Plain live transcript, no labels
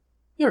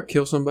You ever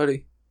kill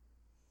somebody?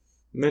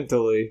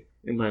 Mentally,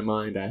 in my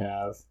mind, I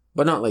have.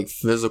 But not like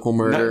physical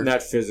murder?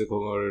 Not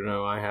physical murder,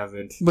 no, I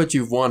haven't. But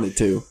you've wanted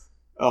to.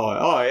 Oh,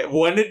 I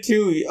wanted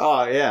to?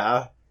 Oh,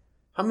 yeah.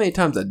 How many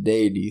times a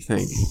day do you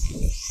think?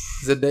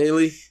 Is it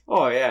daily?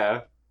 Oh,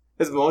 yeah.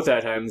 It's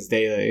multi-times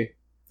daily.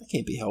 That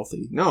can't be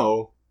healthy.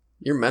 No.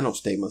 Your mental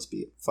state must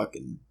be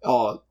fucking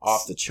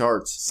off the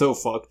charts. So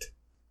fucked.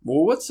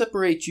 Well, what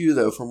separates you,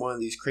 though, from one of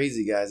these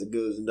crazy guys that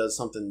goes and does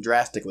something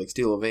drastic, like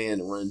steal a van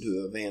and run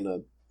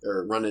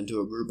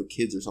into a group of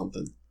kids or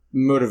something?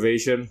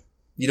 Motivation.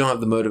 You don't have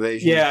the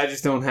motivation? Yeah, I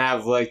just don't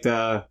have, like,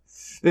 the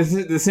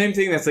same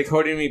thing that's, like,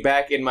 holding me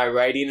back in my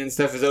writing and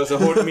stuff is also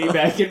holding me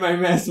back in my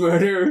mass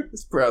murder.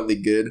 It's probably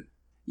good.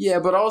 Yeah,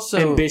 but also...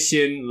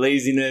 ambition,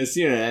 laziness,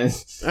 you know.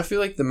 I feel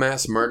like the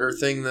mass murder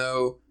thing,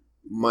 though,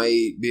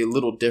 might be a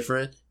little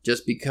different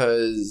just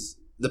because...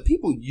 the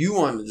people you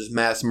want to just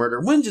mass murder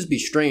wouldn't just be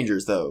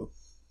strangers, though.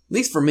 At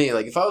least for me,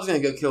 like, if I was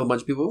going to go kill a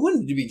bunch of people, it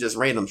wouldn't be just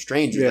random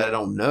strangers that I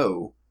don't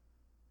know.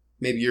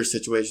 Maybe your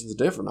situation's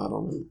different, I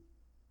don't know.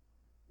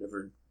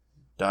 Never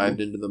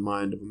dived into the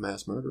mind of a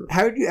mass murderer.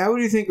 How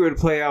would you think it would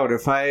play out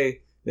if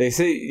they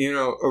say, you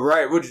know, a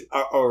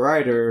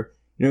writer,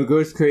 you know,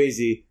 goes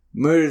crazy,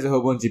 murders a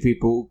whole bunch of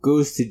people,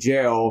 goes to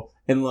jail,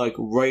 and, like,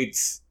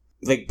 writes,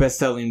 like,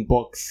 best-selling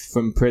books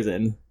from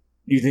prison?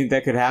 Do you think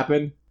that could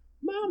happen?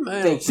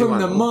 Like, from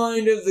the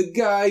mind of the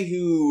guy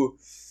who,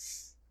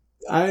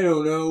 I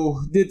don't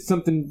know, did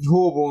something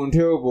horrible and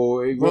terrible.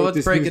 Well,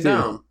 let's break it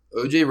down.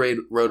 O.J.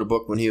 wrote a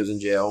book when he was in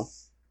jail.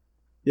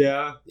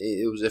 Yeah.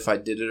 It was If I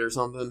Did It or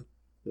something.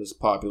 It was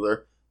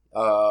popular.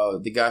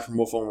 The guy from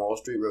Wolf on Wall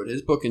Street wrote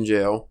his book in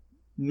jail.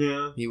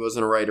 Yeah. He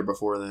wasn't a writer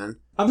before then.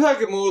 I'm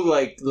talking more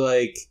like,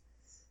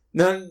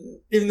 not,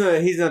 even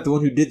though he's not the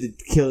one who did the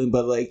killing,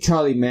 but like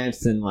Charlie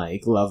Manson,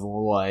 like,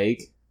 level,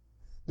 like,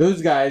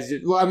 those guys,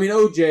 well, I mean,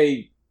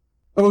 OJ's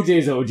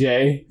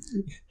OJ.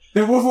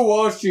 The Wolf of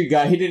Wall Street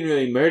guy, he didn't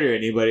really murder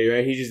anybody,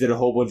 right? He just did a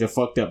whole bunch of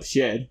fucked up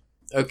shit.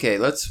 Okay,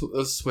 let's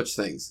switch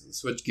things. Let's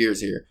switch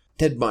gears here.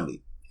 Ted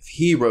Bundy. If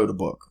he wrote a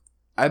book,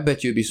 I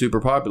bet you it'd be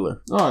super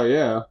popular. Oh,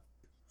 yeah.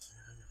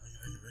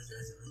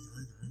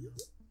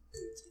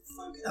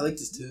 I like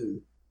this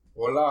too.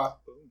 Hola.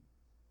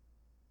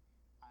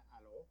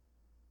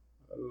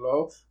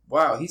 Hello?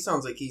 Wow, he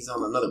sounds like he's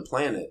on another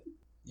planet.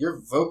 Your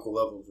vocal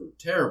levels are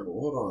terrible.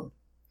 Hold on.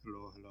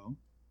 Hello.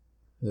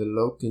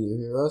 Hello, can you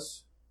hear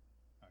us?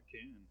 I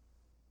can.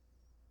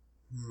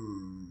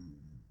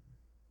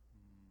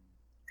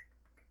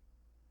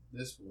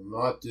 This will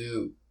not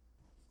do.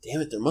 Damn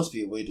it, there must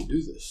be a way to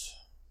do this.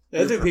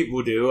 That's what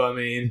people do, I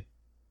mean.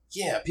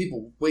 Yeah,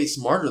 people way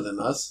smarter than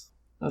us.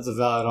 That's a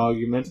valid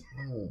argument.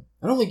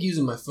 I don't like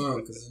using my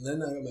phone, because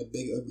then I got my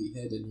big ugly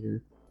head in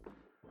here.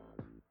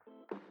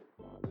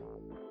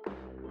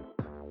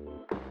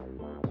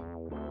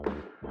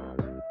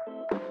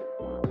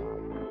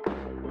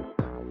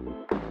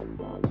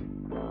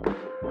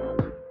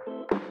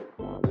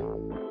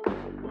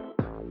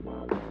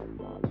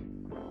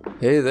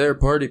 Hey there,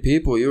 party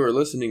people. You are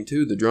listening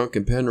to the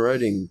Drunken Pen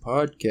Writing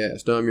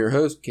Podcast. I'm your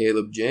host,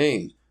 Caleb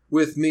James.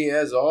 With me,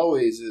 as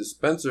always, is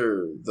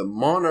Spencer, the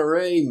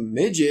Monterey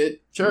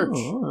Midget Church.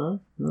 I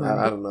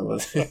don't know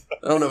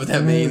what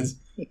that means.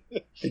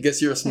 I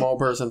guess you're a small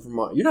person from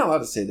You're not allowed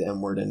to say the M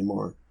word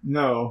anymore.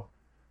 No.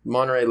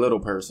 Monterey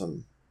little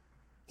person.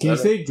 Can you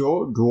say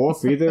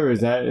dwarf either?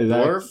 Is that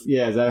dwarf?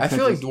 Yeah, is that offensive?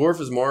 I feel like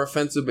dwarf is more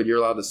offensive, but you're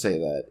allowed to say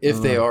that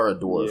if they are a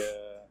dwarf. Yeah.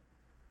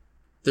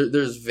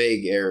 There's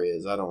vague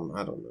areas. I don't know.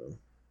 I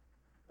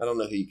don't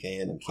know who you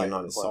can and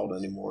cannot assault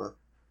anymore.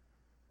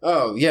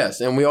 Oh,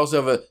 yes. And we also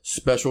have a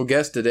special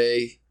guest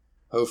today.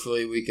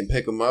 Hopefully we can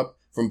pick him up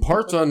from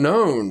parts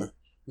unknown.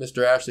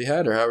 Mr. Ashley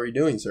Hatter, how are you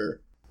doing,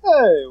 sir?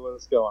 Hey,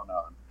 what's going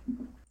on?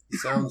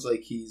 Sounds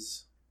like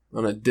he's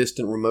on a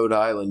distant remote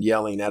island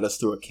yelling at us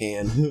through a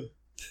can.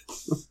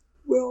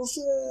 Well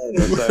said.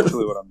 That's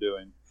actually what I'm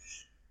doing.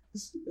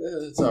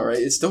 It's all right.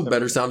 It's still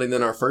better sounding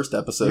than our first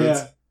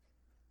episodes. Yeah.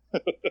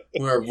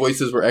 Where our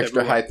voices were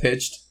extra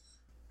high-pitched.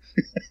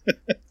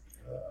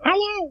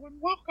 Hello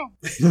and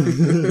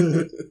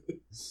welcome.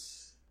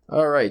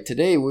 All right,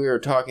 today we are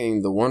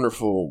talking the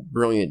wonderful,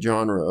 brilliant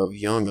genre of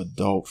young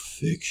adult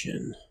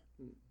fiction.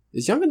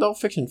 Is young adult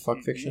fiction fuck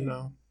fiction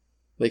now?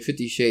 Like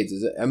 50 Shades,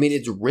 is it? I mean,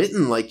 it's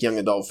written like young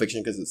adult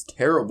fiction because it's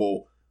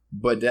terrible,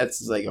 but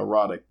that's like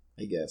erotic,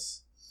 I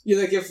guess.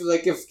 Yeah,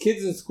 if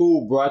kids in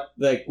school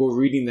were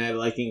reading that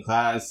in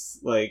class,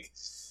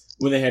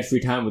 when they had free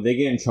time, would they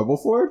get in trouble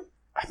for it?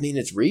 I mean,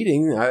 it's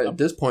reading. At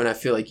this point, I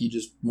feel like you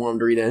just want them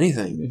to read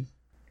anything.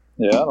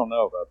 Yeah, I don't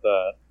know about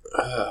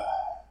that.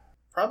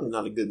 Probably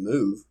not a good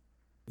move.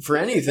 For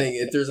anything,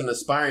 if there's an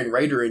aspiring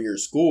writer in your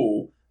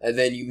school, and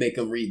then you make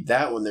them read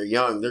that when they're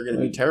young, they're going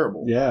to be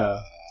terrible.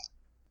 Yeah.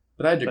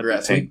 But I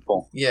digress. We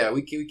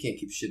can't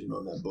keep shitting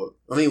on that book.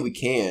 I mean, we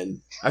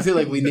can. I feel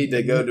like we need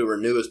to go to her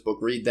newest book,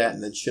 read that,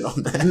 and then shit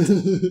on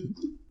that.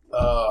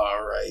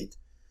 All right.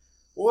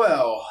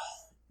 Well,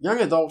 young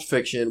adult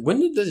fiction. When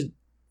did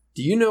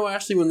Do you know,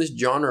 Ashley, when this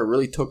genre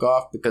really took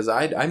off? Because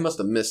I must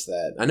have missed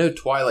that. I know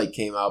Twilight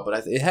came out,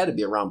 but it had to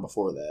be around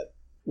before that.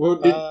 Well,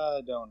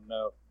 I don't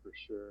know for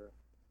sure.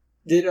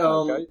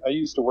 I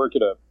used to work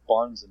at a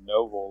Barnes and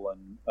Noble,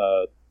 and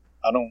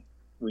I don't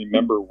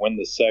remember when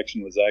the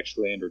section was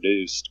actually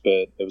introduced,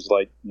 but it was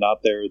like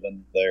not there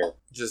then there. It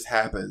just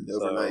happened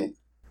overnight.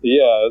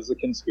 Yeah, it was a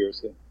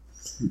conspiracy.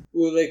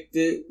 Well,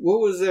 what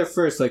was there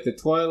first? Like the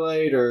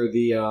Twilight or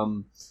the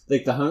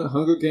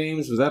Hunger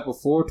Games? Was that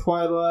before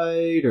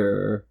Twilight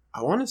or?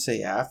 I want to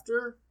say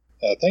after.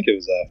 I think it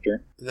was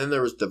after. And then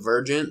there was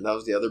Divergent. That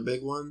was the other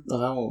big one.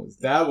 Oh,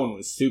 that one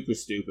was super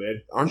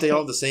stupid. Aren't they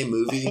all the same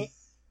movie?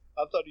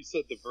 I thought you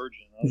said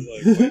Divergent. I was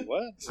like, wait,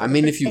 what? I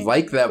mean, if you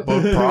like that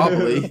book,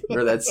 probably,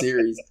 or that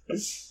series.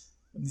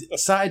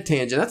 Side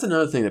tangent. That's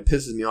another thing that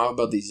pisses me off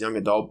about these young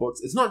adult books.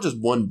 It's not just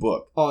one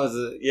book. Oh,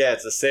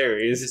 it's a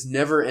series. It's this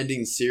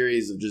never-ending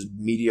series of just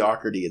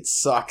mediocrity. It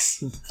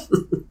sucks.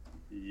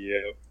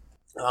 Yeah.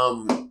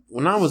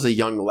 When I was a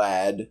young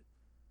lad,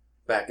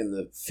 back in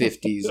the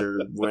 50s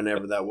or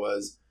whenever that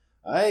was,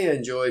 I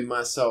enjoyed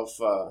myself.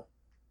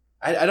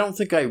 I don't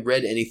think I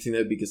read anything that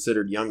would be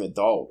considered young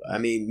adult. I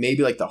mean,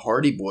 maybe like the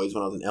Hardy Boys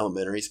when I was in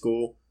elementary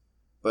school.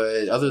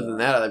 But other than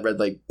that, I read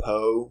like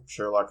Poe,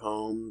 Sherlock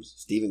Holmes,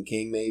 Stephen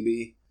King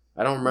maybe.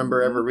 I don't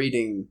remember ever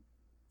reading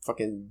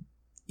fucking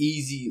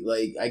easy,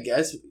 like, I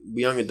guess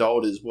young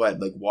adult is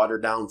what? Like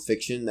watered down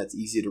fiction that's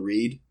easy to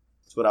read?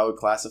 That's what I would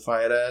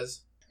classify it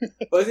as. I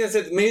was going to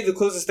say, maybe the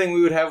closest thing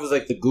we would have was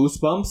like the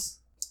Goosebumps.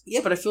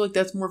 Yeah, but I feel like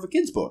that's more of a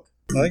kid's book.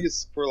 I think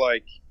it's for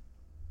like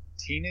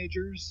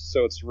teenagers,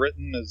 so it's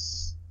written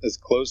as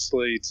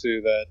closely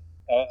to that.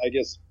 I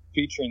guess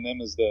featuring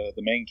them as the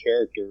main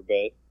character.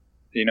 But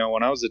you know,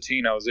 when I was a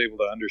teen, I was able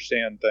to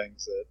understand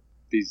things that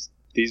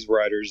these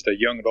writers, the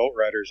young adult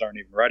writers, aren't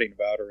even writing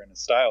about, or in a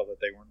style that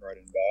they weren't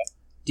writing about.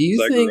 Do you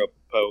think? I grew up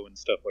with Poe and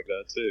stuff like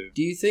that too.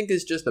 Do you think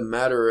it's just a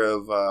matter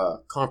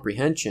of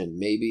comprehension?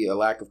 Maybe a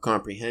lack of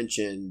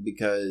comprehension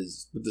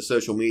because with the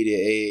social media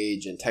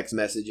age and text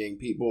messaging,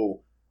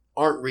 people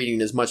aren't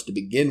reading as much to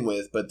begin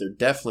with, but they're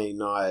definitely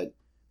not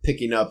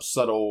picking up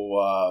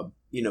subtle,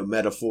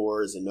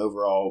 metaphors and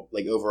overall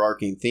like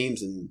overarching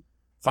themes in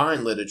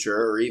fine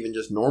literature or even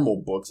just normal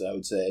books. I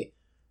would say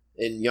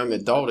in young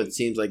adult, it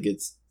seems like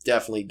it's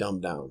definitely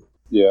dumbed down.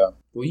 Yeah.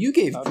 Well, you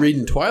gave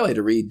reading Twilight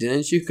a read,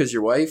 didn't you? Because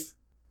your wife.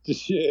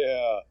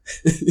 Yeah,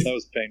 that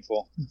was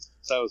painful.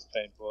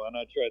 And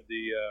I tried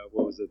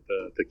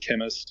the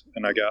Chemist,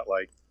 and I got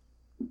like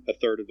a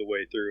third of the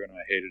way through, and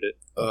I hated it.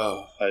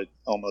 Oh. I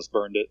almost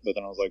burned it, but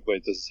then I was like,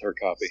 wait, this is her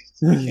copy.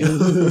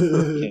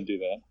 Can't do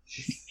that.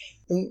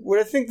 And what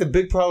I think the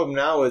big problem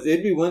now is,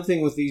 it'd be one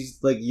thing with these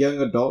like young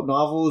adult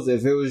novels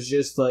if it was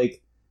just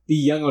like the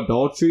young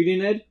adults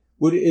reading it.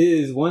 What it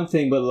is one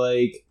thing, but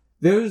like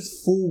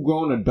there's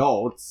full-grown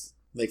adults.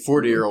 Like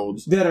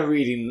 40-year-olds that are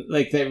reading,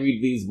 like, that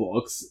read these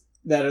books,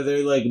 that are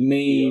their, like,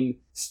 main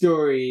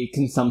story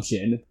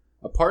consumption.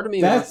 A part of me...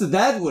 That's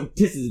what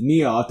pisses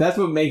me off. That's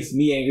what makes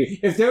me angry.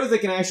 If there was,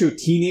 like, an actual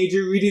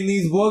teenager reading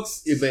these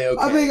books, you'd be okay.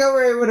 I'd be like,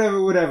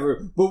 alright, whatever.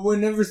 But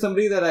whenever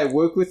somebody that I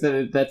work with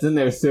that's in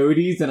their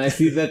 30s, and I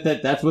see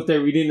that's what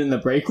they're reading in the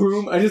break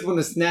room, I just want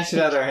to snatch it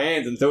out of their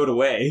hands and throw it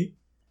away.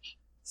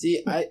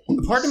 See,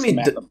 part of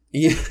me...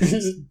 Yeah,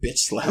 bitch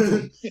slap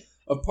them.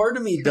 A part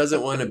of me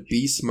doesn't want to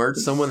besmirch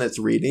someone that's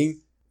reading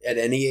at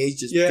any age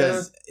just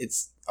because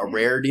it's a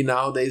rarity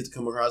nowadays to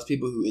come across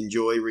people who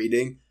enjoy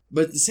reading.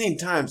 But at the same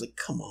time, it's like,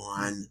 come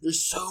on.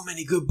 There's so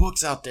many good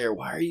books out there.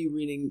 Why are you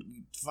reading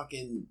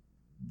fucking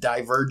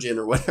Divergent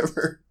or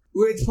whatever?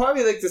 Well, it's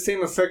probably like the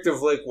same effect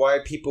of like why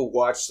people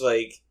watch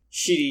like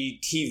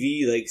shitty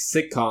TV like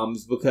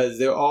sitcoms, because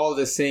they're all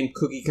the same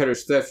cookie cutter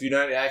stuff. You're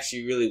not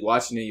actually really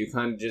watching it. You're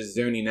kind of just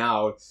zoning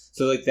out.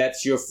 So like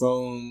that's your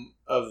form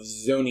of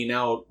zoning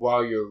out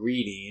while you're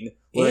reading.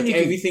 Like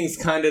everything's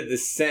kind of the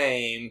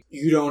same.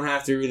 You don't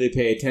have to really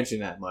pay attention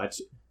that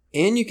much.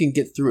 And you can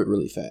get through it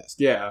really fast.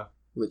 Yeah.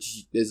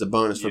 Which is a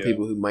bonus for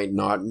people who might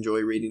not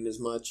enjoy reading as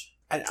much.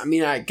 I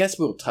mean, I guess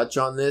we'll touch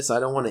on this. I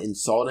don't want to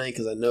insult any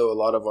because I know a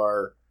lot of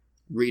our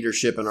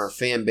readership and our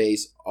fan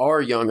base are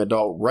young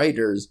adult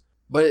writers.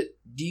 But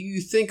do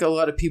you think a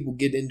lot of people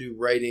get into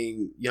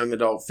writing young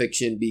adult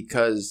fiction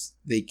because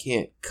they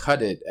can't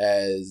cut it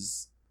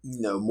as...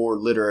 more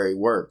literary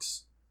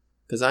works?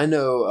 Because I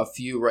know a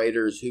few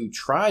writers who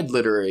tried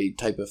literary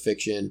type of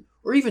fiction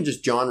or even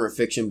just genre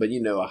fiction, but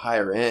a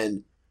higher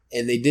end,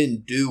 and they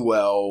didn't do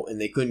well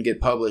and they couldn't get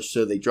published,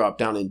 so they dropped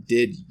down and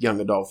did young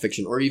adult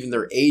fiction, or even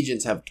their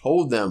agents have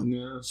told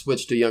them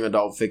switch to young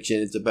adult fiction,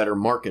 it's a better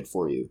market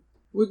for you.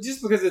 Well,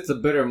 just because it's a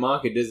better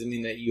market doesn't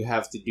mean that you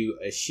have to do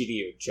a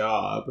shittier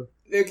job.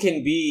 There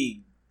can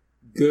be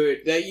good,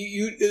 that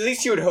you at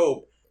least you would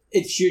hope.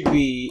 It should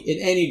be, in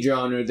any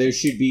genre, there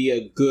should be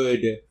a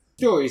good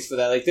stories for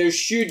that. Like, there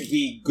should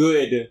be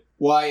good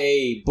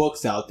YA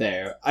books out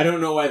there. I don't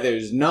know why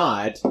there's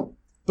not,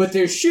 but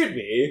there should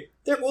be.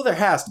 There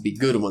has to be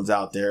good ones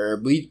out there.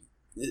 We're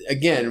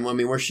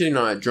shitting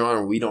on a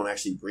genre we don't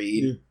actually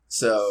read.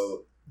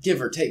 So,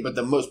 give or take, but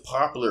the most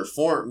popular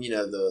form,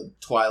 the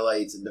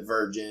Twilights and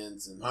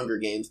Divergents and Hunger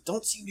Games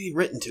don't seem to be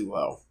written too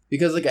well.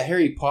 Because like a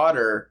Harry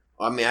Potter,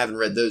 I haven't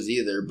read those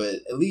either, but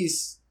at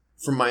least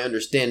from my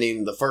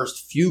understanding, the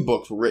first few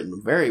books were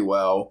written very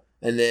well,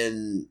 and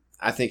then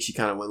I think she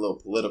kind of went a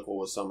little political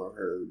with some of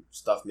her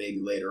stuff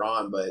maybe later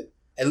on, but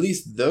at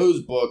least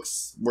those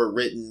books were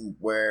written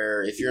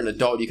where if you're an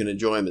adult, you can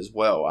enjoy them as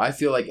well. I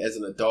feel like as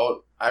an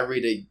adult, I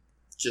read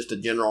just a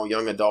general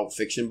young adult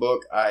fiction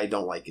book, I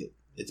don't like it.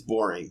 It's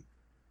boring.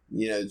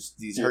 It's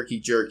these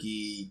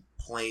herky-jerky,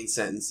 plain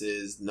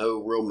sentences,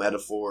 no real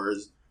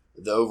metaphors.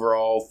 The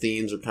overall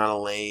themes are kind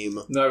of lame.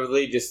 Not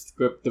really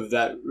descriptive,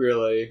 that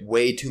really.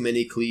 Way too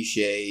many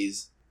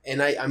cliches.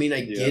 And I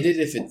get it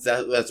if it's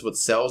that's what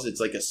sells.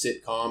 It's like a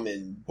sitcom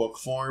in book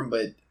form,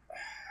 but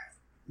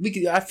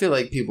I feel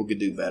like people could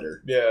do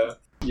better. Yeah.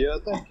 Yeah, I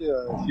think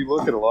if you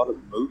look at a lot of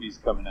the movies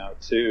coming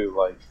out too,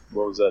 like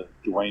what was that,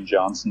 Dwayne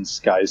Johnson's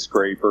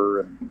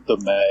Skyscraper and The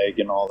Meg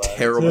and all that.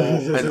 Terrible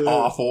and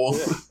awful.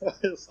 Yeah.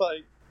 It's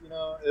like,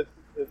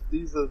 if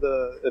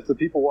the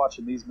people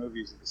watching these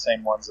movies are the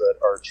same ones that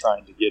are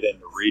trying to get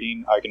into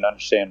reading, I can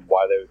understand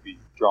why they would be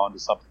drawn to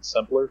something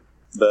simpler.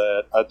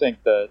 But I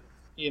think that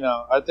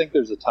I think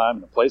there's a time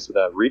and a place for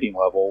that reading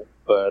level,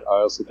 but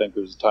I also think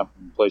there's a time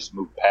and a place to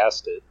move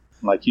past it.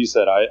 And like you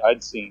said,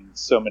 I'd seen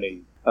so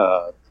many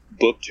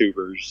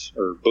booktubers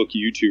or book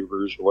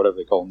YouTubers or whatever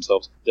they call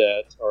themselves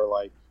that are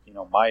like,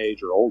 my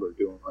age or older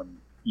doing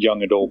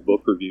young adult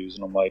book reviews.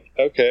 And I'm like,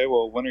 okay,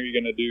 well, when are you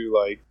going to do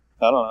I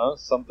don't know,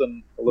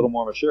 something a little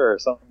more mature,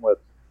 something with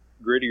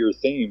grittier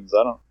themes?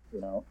 I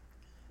don't,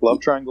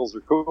 love triangles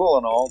are cool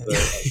and all, but I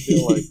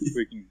feel like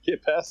we can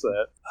get past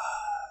that.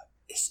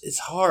 It's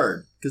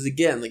hard because,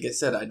 again, like I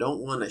said, I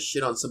don't want to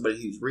shit on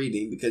somebody who's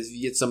reading, because if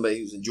you get somebody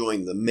who's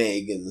enjoying the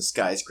Meg and the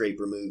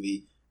Skyscraper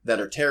movie that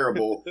are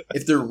terrible,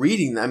 if they're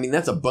reading,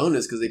 that's a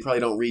bonus because they probably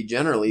don't read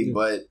generally.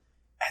 But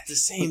at the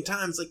same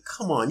time, it's like,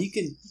 come on, you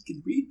can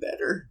read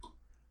better.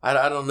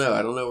 I don't know.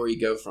 I don't know where you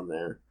go from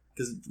there,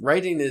 because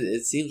writing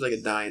it seems like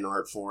a dying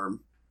art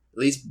form. At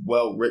least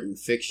well written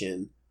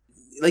fiction,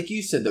 like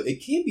you said, though,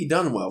 it can be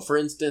done well. For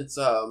instance,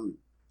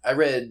 I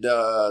read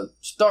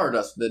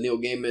Stardust, the Neil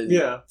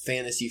Gaiman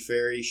fantasy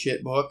fairy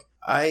shit book.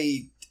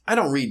 I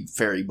don't read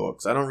fairy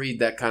books. I don't read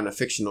that kind of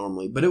fiction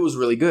normally, but it was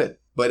really good.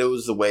 But it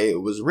was the way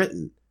it was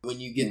written. When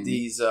you get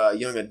these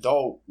young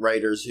adult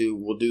writers who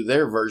will do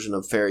their version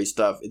of fairy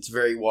stuff, it's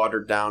very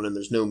watered down and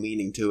there's no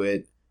meaning to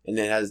it. And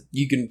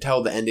you can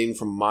tell the ending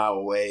from a mile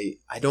away.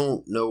 I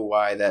don't know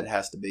why that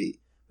has to be.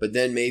 But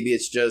then maybe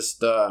it's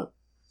just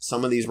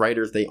some of these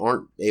writers, they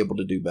aren't able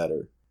to do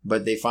better.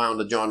 But they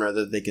found a genre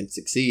that they can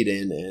succeed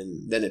in,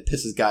 and then it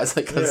pisses guys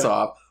like us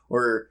off.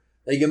 Or,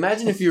 like,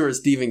 imagine if you were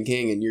Stephen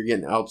King and you're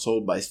getting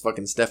outsold by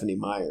fucking Stephanie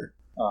Meyer.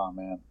 Oh,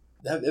 man.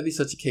 That'd be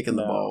such a kick in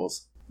the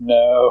balls.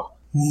 No.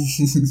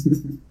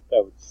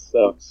 That would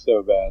suck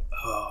so bad.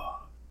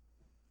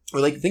 Or,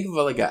 like, think of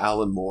like a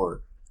Alan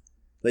Moore.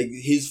 Like,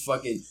 his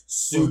fucking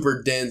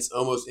super dense,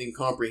 almost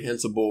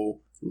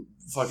incomprehensible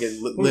fucking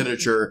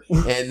literature,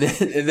 and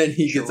then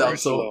he gets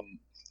outsold.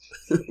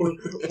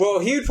 Well,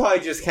 he would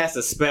probably just cast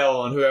a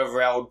spell on whoever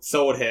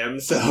outsold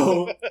him,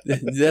 so...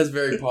 That's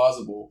very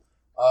possible.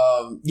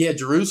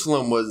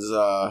 Jerusalem was...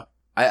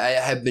 I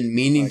have been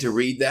meaning to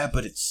read that,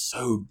 but it's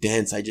so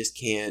dense, I just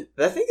can't.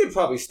 I think it'd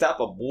probably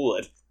stop a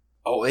bullet.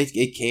 Oh,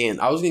 it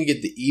can. I was going to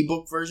get the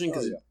ebook version,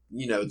 because,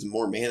 it's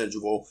more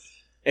manageable.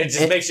 It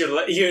just makes your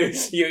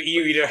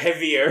e-reader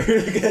heavier.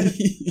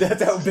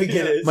 That's how big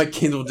it is. My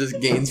Kindle just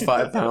gains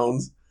 5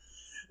 pounds.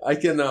 I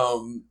can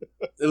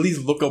at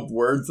least look up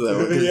words,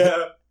 though.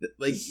 Yeah.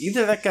 Like,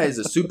 either that guy is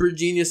a super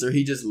genius or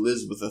he just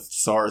lives with a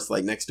thesaurus,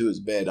 like, next to his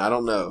bed. I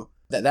don't know.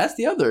 That's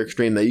the other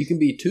extreme, though. You can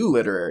be too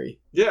literary.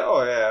 Yeah,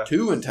 oh, yeah.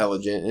 Too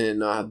intelligent,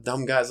 and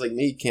dumb guys like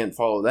me can't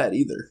follow that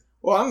either.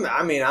 Well,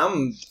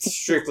 I'm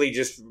strictly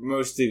just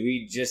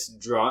mostly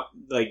just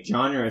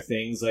genre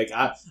things. Like,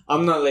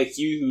 I'm not like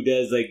you who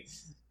does, like,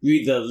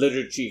 read the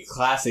literature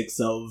classics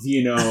of,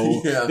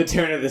 the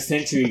turn of the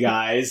century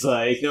guys.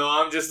 Like, no,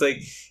 I'm just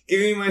like, give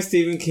me my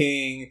Stephen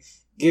King,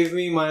 give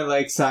me my,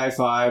 like,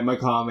 sci-fi, my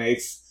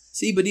comics.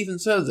 See, but even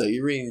so, though,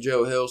 you're reading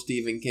Joe Hill,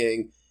 Stephen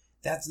King,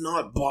 that's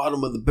not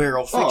bottom of the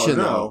barrel fiction,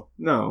 though.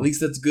 No. At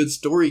least that's good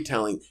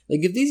storytelling. Like,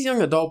 if these young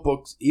adult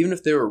books, even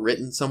if they were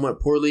written somewhat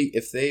poorly,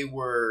 if they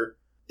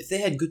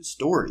had good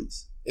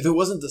stories, if it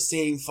wasn't the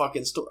same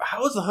fucking story,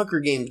 how is the Hunger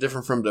Games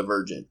different from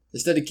Divergent?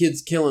 Instead of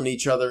kids killing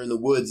each other in the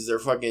woods, they're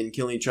fucking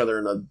killing each other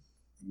in a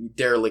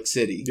derelict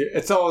city.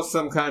 It's all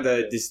some kind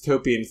of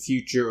dystopian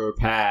future or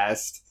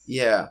past.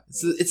 Yeah,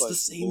 it's like the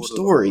same Lord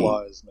story. Of the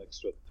Flies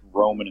mixed with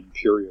Roman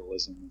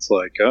imperialism. It's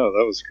like, oh,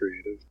 that was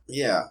creative.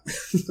 Yeah.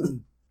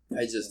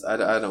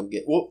 I don't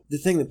get... Well, the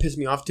thing that pissed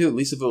me off, too, at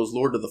least if it was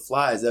Lord of the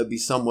Flies, that'd be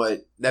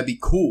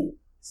cool.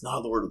 It's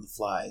not Lord of the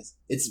Flies.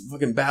 It's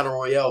fucking Battle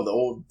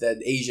Royale,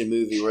 that Asian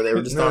movie where they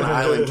were just on an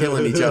island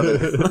killing each other.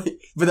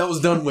 But that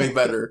was done way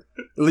better.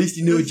 At least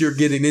you knew what you were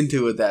getting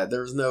into with that.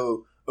 There was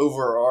no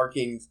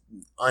overarching,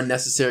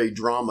 unnecessary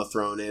drama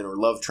thrown in, or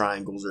love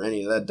triangles, or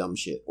any of that dumb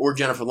shit. Or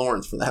Jennifer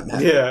Lawrence, for that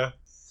matter. Yeah.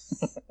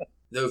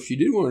 Though if she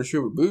did want to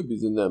show her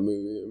boobies in that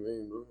movie, I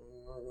mean,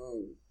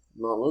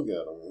 not look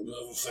at them.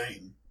 I'm just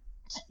saying.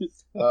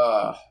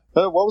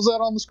 What was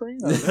that on the screen?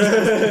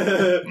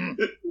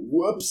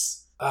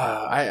 Whoops.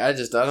 I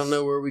don't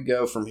know where we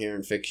go from here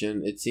in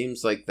fiction. It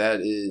seems like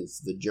that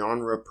is the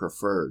genre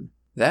preferred.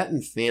 That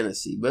and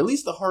fantasy. But at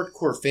least the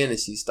hardcore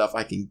fantasy stuff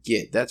I can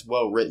get. That's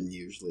well written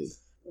usually.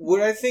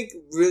 What I think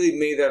really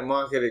made that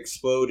market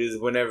explode is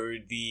whenever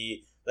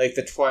the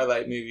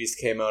Twilight movies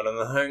came out and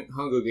the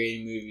Hunger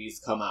Games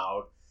movies come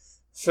out.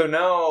 So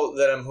now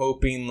that I'm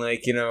hoping, we're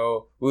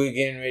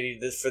getting ready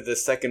for the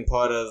second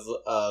part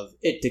of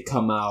it to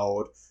come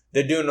out,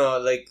 they're doing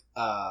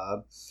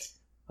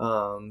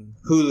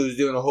Hulu's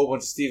doing a whole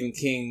bunch of Stephen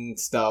King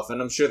stuff,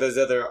 and I'm sure there's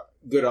other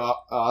good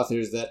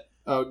authors that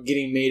are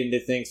getting made into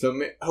things. So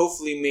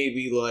hopefully,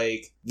 maybe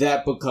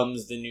that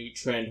becomes the new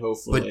trend.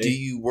 Hopefully, but do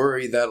you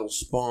worry that'll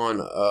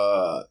spawn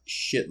a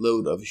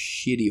shitload of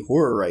shitty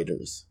horror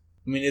writers?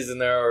 I mean, isn't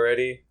there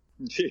already?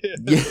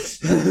 Yes.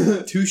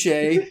 Touche.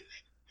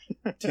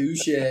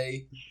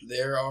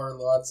 There are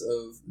lots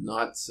of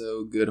not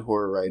so good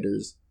horror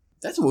writers.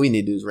 That's what we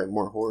need to do, is write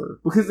more horror.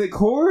 Because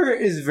horror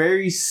is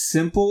very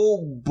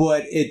simple,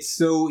 but it's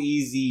so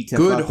easy to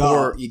good fuck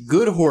horror. up.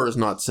 Good horror is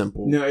not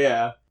simple. No,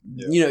 yeah.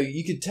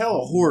 You could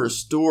tell a horror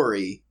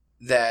story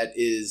that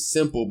is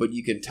simple, but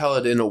you can tell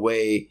it in a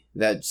way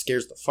that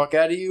scares the fuck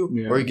out of you.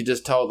 Yeah. Or you could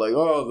just tell it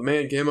the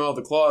man came out of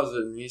the closet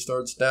and he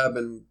started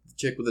stabbing the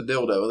chick with a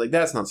dildo.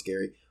 That's not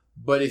scary.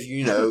 But if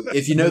you know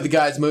the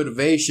guy's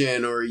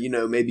motivation, or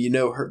maybe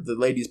the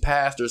lady's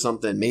past or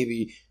something,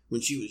 maybe when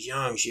she was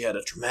young she had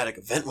a traumatic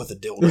event with a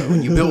dildo,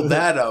 and you build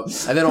that up,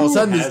 and then all of a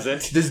sudden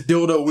this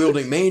dildo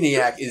wielding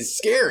maniac is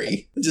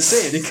scary. I'm just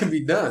saying, it can be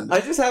done.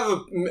 I just have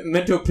a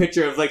mental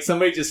picture of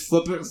somebody just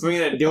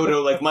swinging a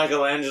dildo like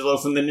Michelangelo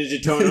from the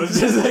Ninja Turtles,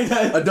 just like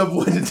that. A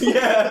double-ended.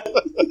 Yeah.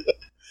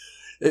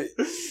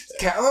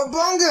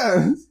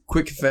 Cowabunga!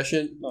 Quick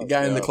confession: the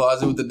guy in the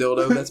closet with the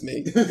dildo, that's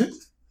me.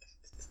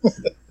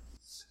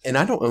 And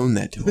I don't own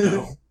that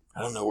dildo. I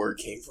don't know where it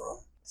came from.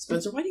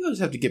 Spencer, why do you always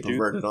have to get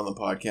perverted on the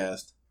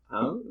podcast?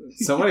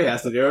 Somebody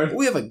has to do it.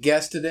 We have a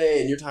guest today,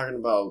 and you're talking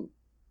about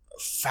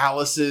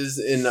phalluses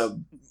in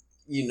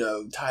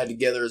tied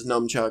together as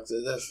nunchucks.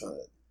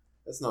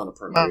 That's not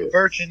appropriate.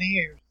 Virgin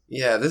ears.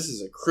 Yeah, this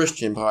is a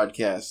Christian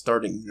podcast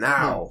starting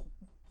now.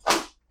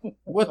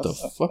 What the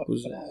fuck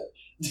was that?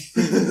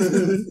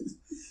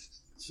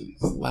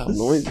 Loud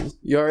noises.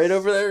 You all right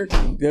over there?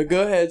 Yeah,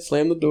 go ahead.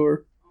 Slam the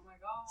door.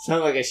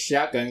 Sound like a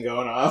shotgun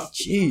going off.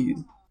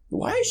 Jeez.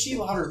 Why is she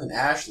louder than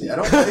Ashley? I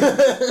don't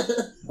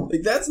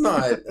think... that's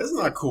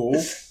not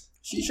cool.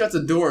 She shuts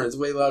a door and it's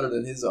way louder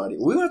than his audio.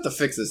 We'll have to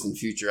fix this in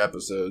future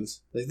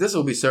episodes. This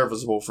will be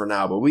serviceable for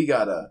now, but we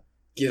gotta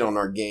get on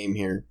our game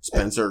here,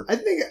 Spencer. I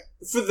think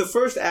for the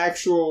first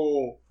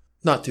actual...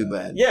 Not too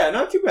bad. Yeah,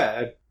 not too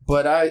bad.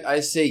 But I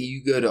say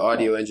you go to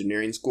audio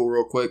engineering school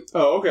real quick.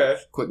 Oh, okay.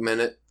 Quick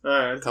minute.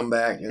 Alright. Come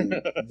back and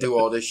do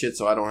all this shit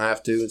so I don't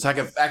have to. So I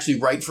can actually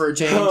write for a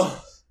change.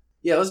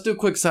 Yeah, let's do a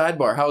quick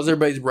sidebar. How's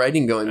everybody's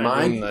writing going?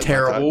 Mine?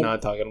 Terrible.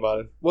 Not talking about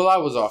it. Well, I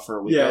was off for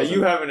a week. Yeah,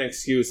 you have an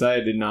excuse. I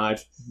did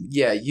not.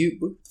 Yeah, what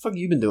the fuck have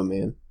you been doing,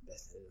 man?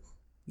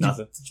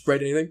 Nothing. Did you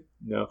write anything?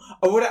 No.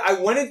 Oh, what I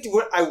wanted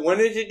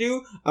to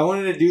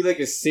do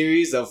a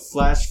series of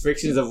flash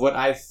fictions of what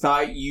I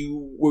thought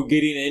you were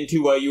getting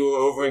into while you were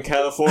over in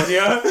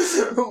California,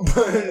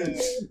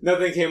 but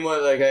nothing came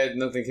up.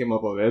 Nothing came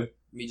up of it.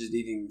 Me just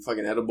eating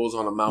fucking edibles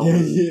on a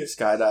mountain,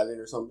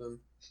 skydiving or something.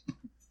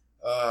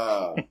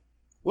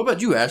 What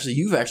about you, Ashley?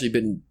 You've actually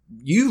been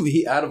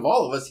out of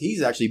all of us,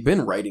 he's actually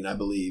been writing, I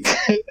believe.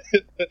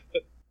 That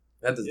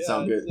doesn't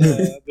sound good.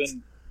 I've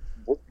been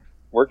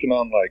working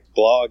on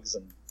blogs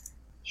and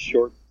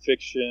short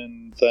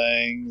fiction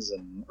things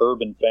and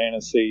urban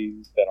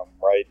fantasy that I'm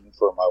writing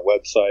for my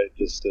website,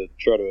 just to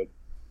try to.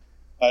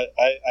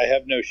 I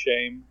have no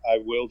shame. I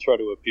will try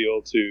to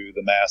appeal to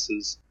the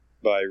masses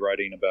by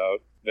writing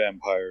about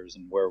vampires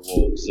and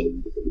werewolves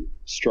and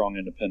strong,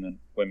 independent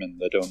women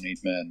that don't need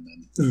men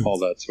and all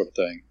that sort of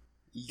thing.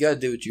 You gotta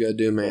do what you gotta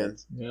do, man.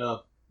 Yeah,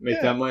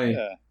 make that money.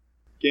 Yeah.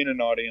 Gain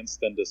an audience,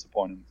 then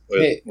disappoint them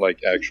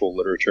with actual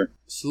literature.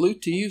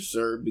 Salute to you,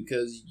 sir,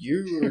 because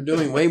you are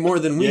doing way more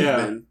than we've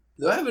been.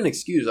 I have an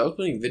excuse. I was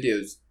putting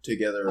videos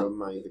together on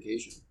my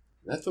vacation.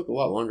 That took a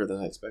lot longer than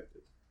I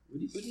expected.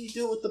 What are you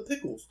doing with the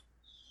pickles?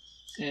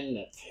 In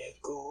the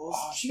pickles.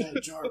 Oh, she got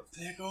a jar of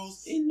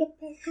pickles. In the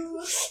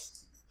pickles.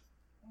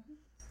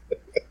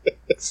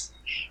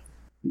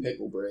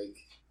 Pickle break.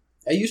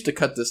 I used to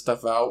cut this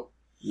stuff out.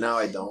 Now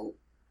I don't.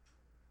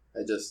 I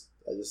just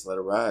let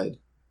it ride.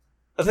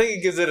 I think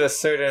it gives it a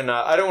certain,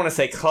 I don't want to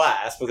say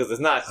class, because it's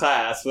not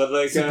class, but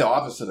it's the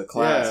opposite of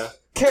class. Yeah.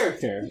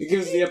 Character. It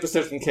gives the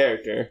episode some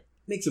character.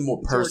 Makes it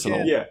more personal.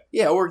 Organic.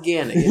 Yeah,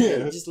 organic.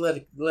 Just let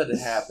it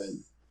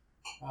happen.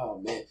 Oh,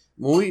 man.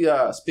 When we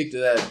speak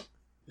to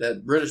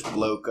that British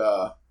bloke,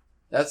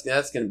 that's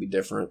going to be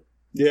different.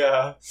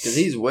 Yeah. Because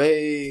he's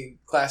way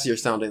classier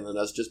sounding than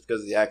us just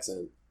because of the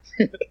accent.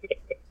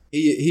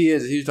 He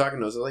was talking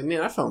to us. I was like,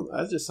 man,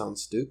 I just sound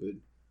stupid.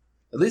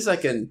 At least I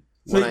can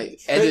when I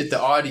edit the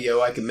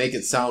audio, I can make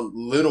it sound a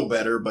little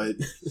better, but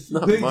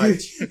not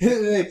much.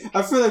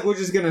 I feel like we're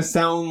just gonna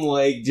sound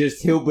like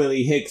just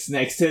hillbilly hicks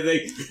next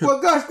to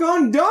well, gosh,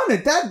 gone darn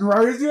it, that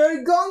rider's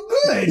already gone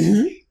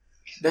good.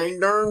 Dang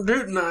darn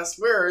tootin', I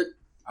swear it.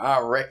 I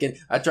reckon.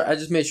 I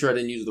just made sure I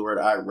didn't use the word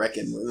I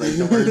reckon like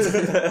the words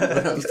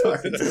when I was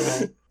talking to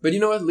him. But you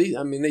know what? At least,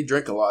 I mean, they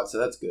drink a lot, so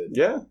that's good.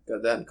 Yeah.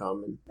 Got that in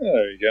common.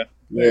 There you go.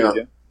 There you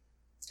go.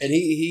 And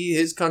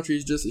his country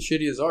is just as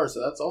shitty as ours,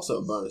 so that's also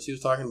a bonus. He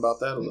was talking about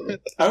that a little.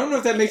 I don't know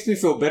if that makes me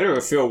feel better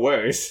or feel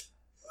worse.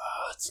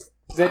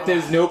 That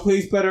there's no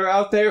place better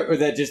out there, or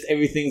that just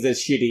everything's as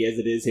shitty as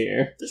it is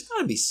here. There's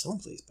got to be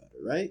someplace better,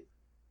 right?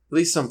 At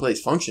least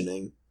someplace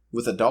functioning.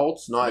 With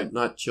adults,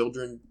 not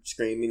children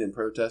screaming and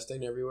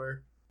protesting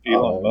everywhere.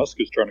 Elon Musk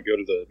is trying to go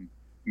to the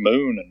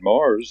moon and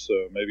Mars,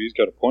 so maybe he's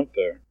got a point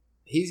there.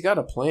 He's got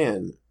a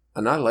plan,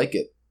 and I like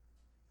it.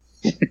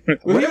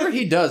 Whatever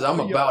he does,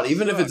 I'm about,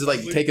 even if it's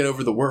like taking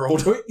over the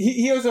world.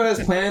 He also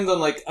has plans on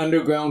like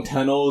underground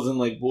tunnels and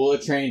like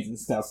bullet trains and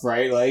stuff,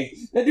 right? Like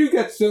that dude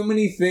got so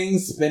many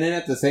things spinning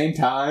at the same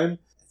time.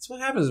 That's what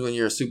happens when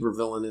you're a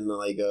supervillain in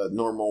like a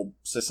normal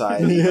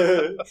society.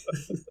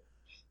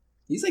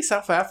 He's like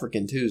South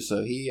African too,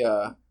 so he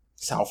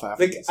South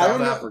African. Like, South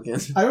African.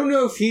 I don't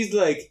know if he's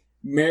like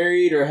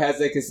married or has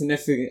like a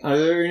significant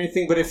other or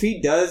anything, but if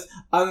he does,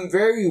 I'm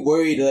very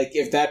worried like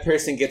if that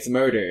person gets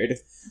murdered.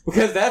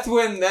 Because that's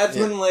when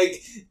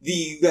like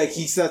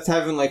he starts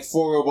having like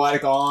 4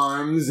 robotic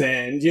arms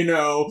and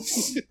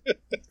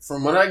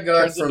from what I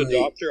got from the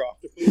Dr.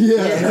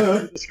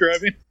 Octopus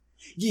describing.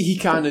 He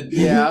kind of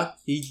I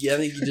think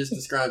he just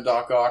described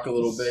Doc Ock a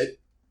little bit.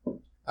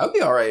 I'd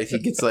be alright if he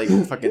gets like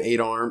fucking 8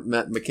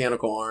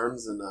 mechanical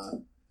arms and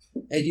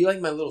hey, do you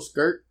like my little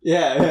skirt?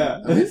 Yeah.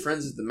 I made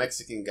friends with the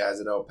Mexican guys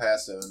at El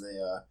Paso and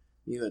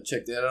they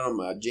checked that out on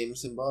my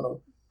Jameson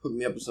bottle. Hooked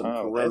me up with some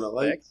Corona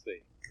Light.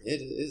 Sexy. It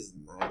is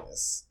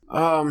nice.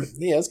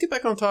 Let's get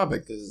back on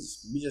topic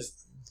because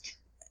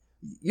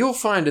you'll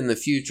find in the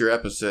future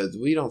episodes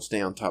we don't stay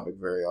on topic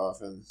very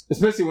often,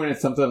 especially when it's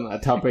something a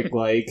topic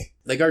like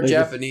our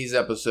Japanese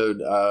episode.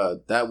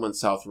 That went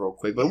south real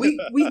quick, but we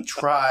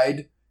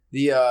tried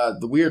the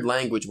weird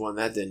language one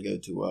that didn't go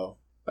too well,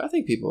 but I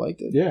think people liked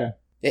it. Yeah,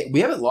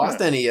 we haven't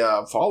lost any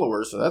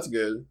followers, so that's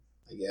good,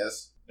 I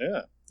guess.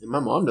 Yeah. And my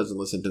mom doesn't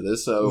listen to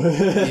this, so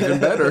even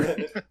better.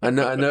 I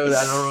know.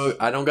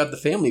 I don't got the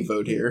family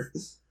vote here.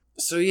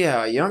 So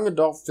yeah, young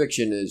adult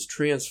fiction is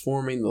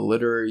transforming the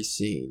literary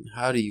scene.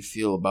 How do you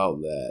feel about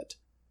that?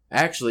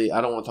 Actually,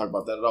 I don't want to talk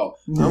about that at all.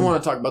 I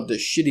want to talk about the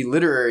shitty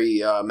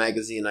literary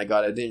magazine I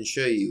got. I didn't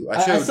show you.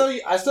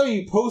 I saw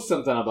you post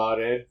something about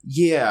it.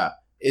 Yeah,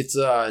 it's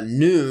a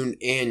Noon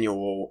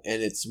annual,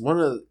 and it's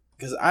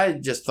because I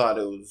just thought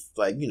it was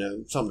like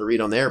something to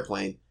read on the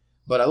airplane.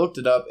 But I looked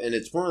it up, and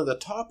it's one of the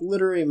top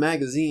literary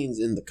magazines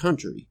in the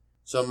country.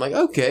 So I'm like,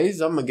 okay,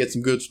 so I'm going to get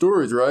some good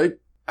stories, right?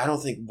 I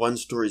don't think one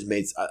story's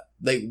made...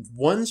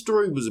 one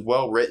story was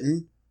well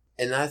written,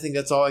 and I think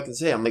that's all I can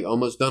say. I'm,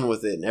 almost done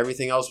with it. And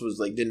everything else was,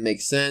 didn't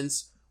make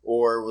sense.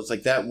 Or was,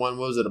 that one,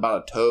 what was it,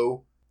 about a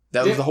toe?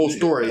 That was the whole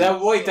story. That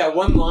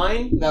one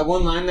line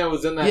that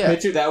was in that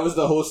picture, that was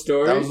the whole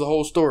story? That was the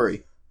whole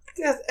story.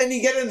 And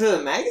you get into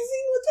the magazine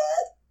with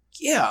that?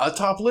 Yeah, a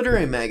top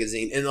literary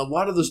magazine, and a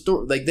lot of the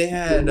story, they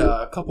had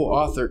a couple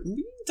authors.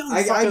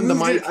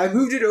 I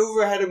moved it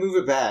over. I had to move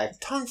it back.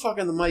 Tongue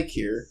fucking the mic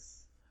here.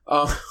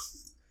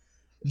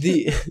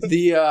 The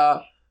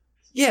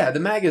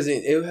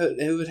magazine.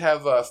 It would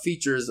have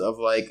features of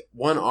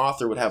one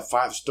author would have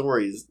 5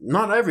 stories.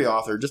 Not every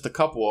author, just a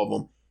couple of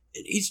them,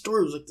 and each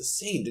story was the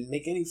same. Didn't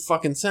make any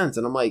fucking sense.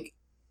 And I'm like,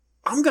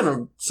 I'm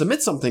gonna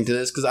submit something to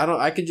this because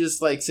I could just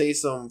say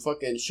some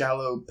fucking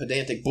shallow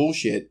pedantic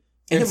bullshit.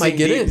 And it might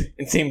get in.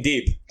 And seem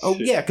deep. Oh,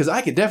 yeah, because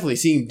I could definitely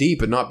seem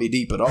deep and not be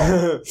deep at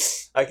all.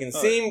 I can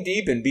seem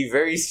deep and be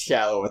very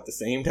shallow at the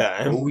same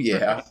time. Oh,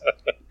 yeah.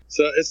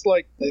 So it's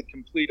like the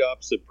complete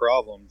opposite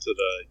problem to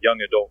the young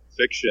adult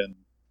fiction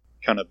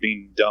kind of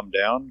being dumbed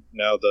down.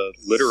 Now the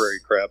literary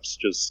crap's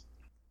just...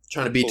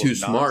 trying to be too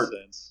smart.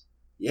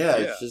 Yeah,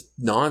 it's just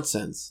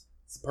nonsense.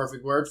 It's the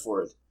perfect word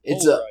for it.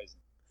 It's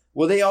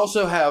well, they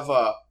also have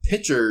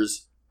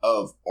pictures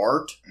of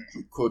art,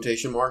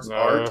 quotation marks,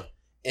 art.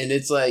 And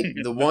it's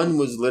the one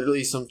was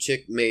literally some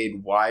chick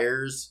made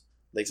wires,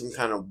 some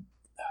kind of,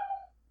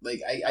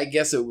 I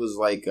guess it was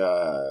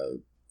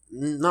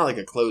not like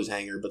a clothes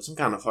hanger, but some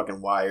kind of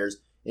fucking wires.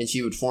 And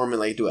she would form it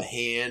into a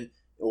hand,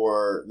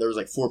 or there was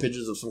 4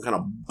 pictures of some kind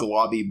of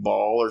globby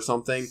ball or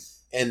something.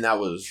 And that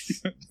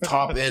was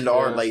top end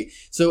art.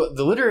 So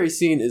the literary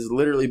scene is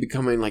literally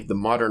becoming the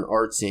modern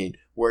art scene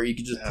where you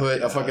could just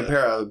put a fucking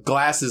pair of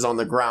glasses on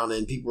the ground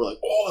and people are like,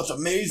 oh, that's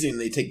amazing.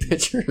 They take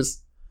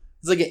pictures.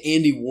 It's like an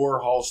Andy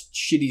Warhol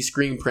shitty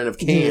screen print of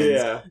cans.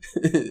 Yeah.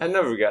 I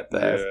never got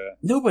that. Yeah.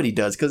 Nobody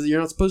does, because you're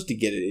not supposed to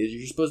get it.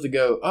 You're supposed to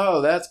go,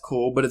 oh, that's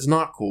cool, but it's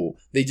not cool.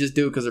 They just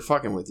do it because they're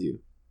fucking with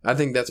you. I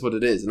think that's what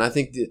it is. And I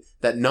think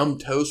that numb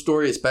toe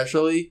story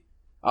especially,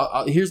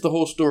 here's the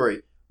whole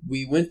story.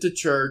 We went to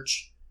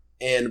church,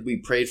 and we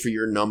prayed for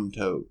your numb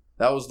toe.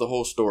 That was the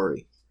whole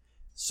story.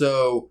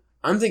 So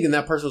I'm thinking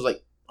that person was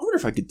like, I wonder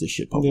if I get this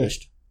shit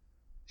published.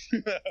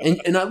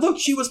 And I looked,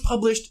 she was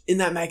published in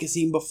that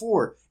magazine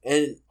before.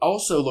 And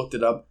also looked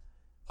it up.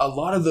 A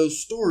lot of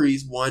those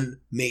stories won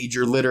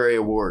major literary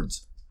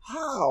awards.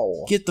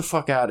 How? Get the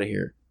fuck out of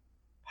here.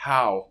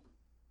 How?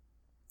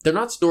 They're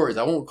not stories.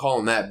 I won't call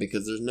them that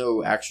because there's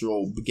no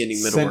actual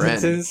beginning, middle,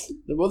 Sentences? or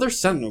end. Well, they're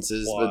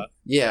sentences, What? but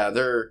yeah,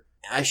 they're...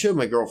 I showed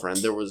my girlfriend,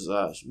 there was,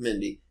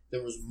 Mindy,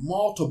 there was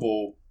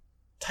multiple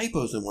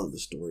typos in one of the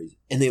stories,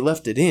 and they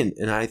left it in,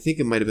 and I think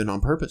it might have been on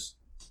purpose.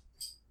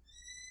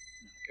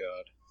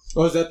 God.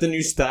 Oh, is that the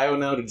new style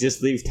now to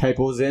just leave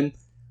typos in?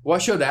 Well, I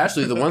showed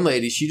Ashley, the one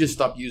lady, she just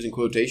stopped using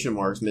quotation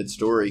marks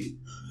mid-story.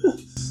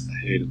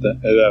 I hated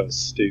that. That was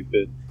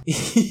stupid. Yeah,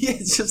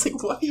 it's just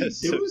like, what are you That's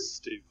doing? so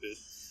stupid.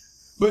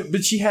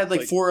 But she had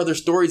like 4 other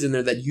stories in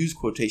there that used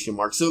quotation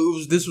marks, so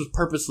this was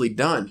purposely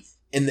done.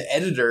 And the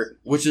editor,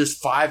 which there's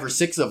 5 or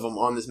 6 of them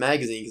on this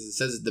magazine, because it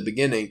says at the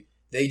beginning,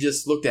 they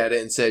just looked at it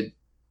and said,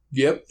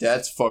 "Yep,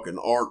 that's fucking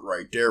art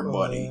right there,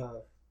 buddy.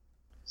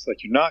 It's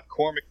like, you're not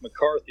Cormac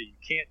McCarthy. You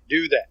can't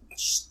do that.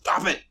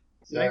 Stop it."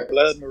 This ain't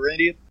Blood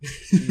Meridian.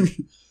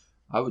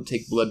 I would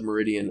take Blood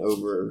Meridian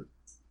over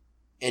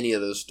any of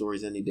those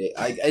stories any day.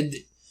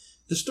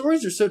 The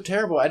stories are so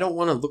terrible, I don't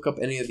want to look up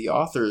any of the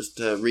authors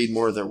to read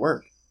more of their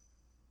work.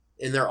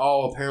 And they're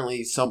all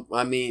apparently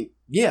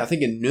I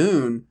think in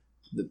Noon,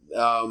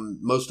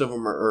 most of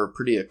them are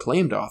pretty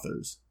acclaimed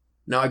authors.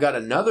 Now, I got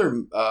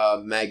another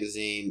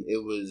magazine.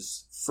 It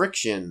was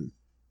Friction,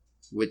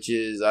 which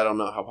is, I don't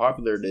know how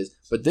popular it is,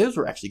 but those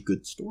were actually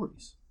good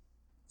stories.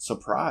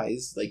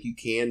 Surprise. Like, you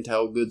can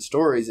tell good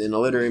stories in a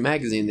literary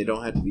magazine. They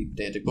don't have to be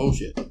pedantic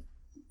bullshit. What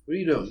are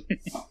you doing?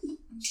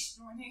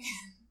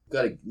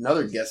 Got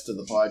another guest to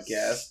the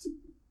podcast.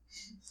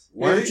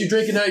 Why aren't you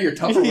drinking out of your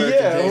Tupperware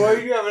Yeah, container? well,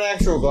 you have an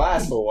actual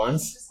glass for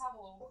once. Just have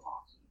a little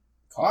coffee.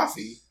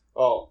 Coffee?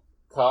 Oh,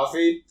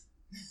 coffee?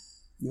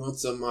 You want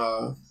some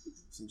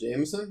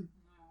Jameson?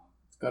 No.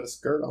 It's got a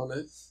skirt on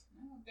it.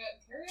 No, but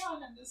carry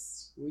on and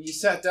just... Well, you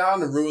sat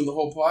down and ruined the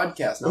whole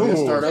podcast. Now we're going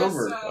to Ooh. start Just,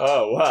 over.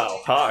 Oh, wow,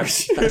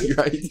 harsh.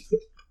 Right?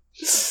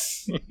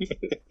 What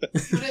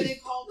do they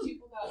call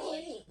people that,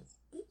 like,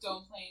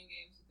 don't play in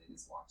games, but they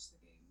just watch the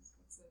games?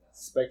 What's it?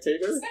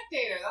 Spectator?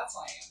 Spectator, that's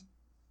what I am.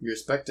 You're a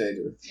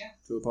spectator Yeah.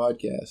 to a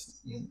podcast.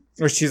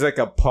 Or she's like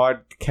a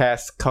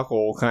podcast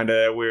cuckold kind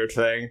of weird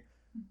thing.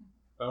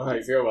 I don't know how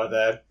you feel about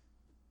that.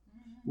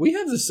 We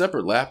have this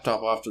separate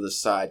laptop off to the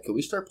side. Could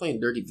we start playing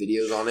dirty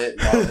videos on it?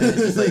 And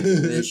just, like,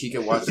 then she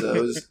can watch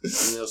those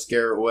and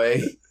scare her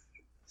away.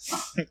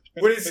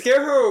 Would it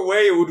scare her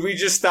away, or would we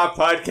just stop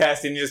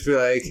podcasting and just be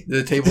like...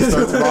 The table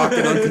starts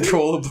rocking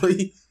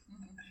uncontrollably.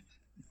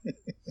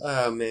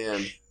 Oh,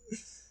 man.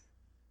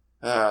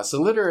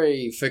 So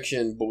literary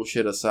fiction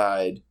bullshit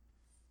aside,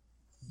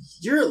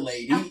 you're a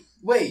lady.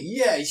 Wait,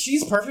 yeah,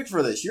 she's perfect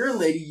for this. You're a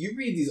lady. You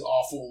read these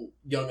awful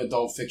young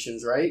adult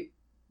fictions, right?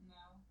 No.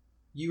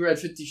 You read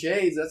 50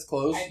 Shades. That's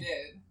close. I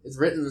did. It's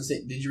written the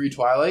same. Did you read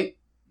Twilight?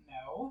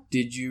 No.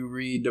 Did you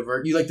read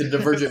You like the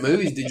Divergent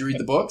movies? Did you read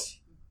the books?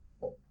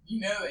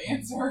 You know the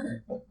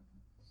answer.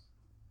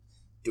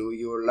 Do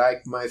you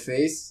like my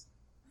face?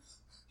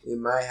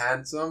 Am I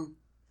handsome?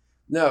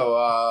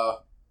 No,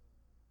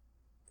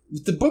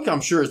 the book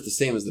I'm sure is the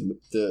same as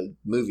the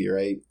movie,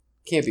 right?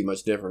 Can't be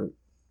much different.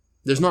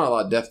 There's not a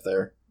lot of depth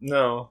there.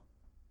 No.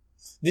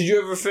 Did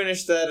you ever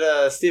finish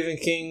that Stephen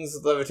King's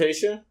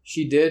Levitation?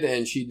 She did,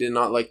 and she did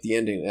not like the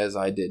ending, as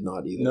I did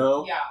not either.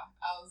 No? Yeah,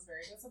 I was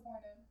very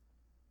disappointed.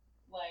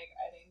 Like,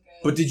 I didn't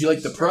get... But did you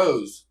like the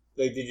prose?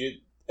 Like, did you,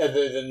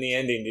 other than the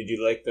ending, did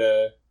you like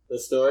the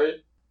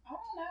story? I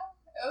don't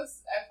know.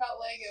 I felt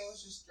like it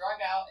was just drug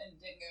out and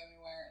didn't go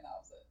anywhere, and that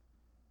was it.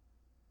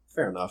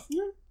 Fair enough.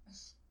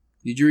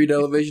 Did you read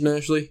Elevation,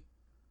 Ashley?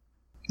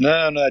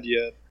 No, not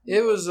yet.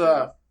 It was,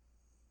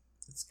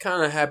 it's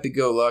kind of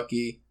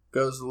happy-go-lucky.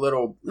 Goes a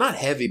little, not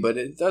heavy, but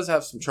it does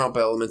have some Trump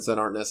elements that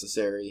aren't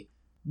necessary.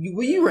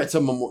 You read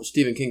some of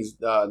Stephen King's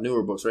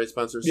newer books, right,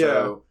 Spencer?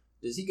 So,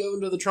 does he go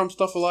into the Trump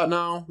stuff a lot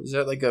now? Is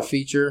that like a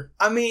feature?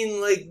 I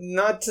mean, like,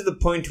 not to the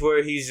point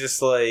where he's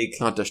just like...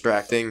 Not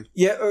distracting.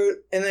 Yeah,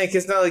 and like,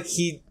 it's not like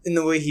in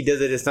the way he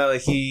does it, it's not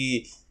like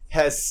he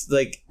has,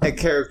 like, a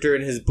character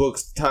in his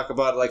books to talk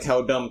about, like,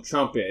 how dumb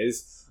Trump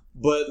is.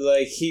 But,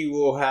 like, he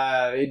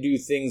do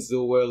things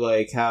where,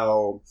 like,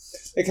 how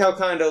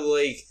kind of,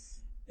 like,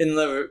 in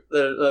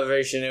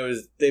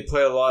Levitation, they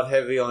play a lot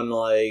heavy on,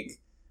 like,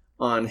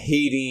 on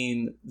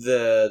hating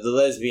the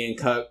lesbian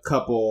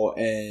couple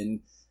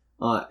and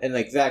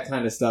like that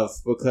kind of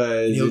stuff,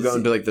 because He'll go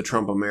into like the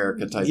Trump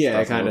America type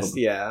yeah, stuff. kind of,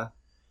 yeah.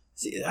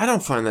 See, I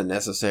don't find that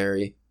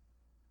necessary.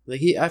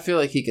 Like I feel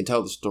like he can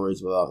tell the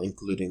stories without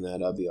including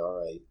that. I'd be all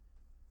right.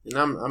 And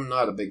I'm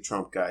not a big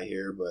Trump guy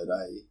here, but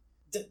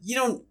you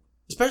don't,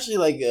 especially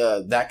like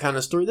that kind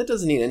of story that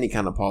doesn't need any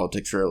kind of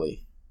politics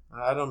really.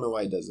 I don't know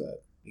why he does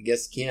that. I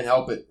guess he can't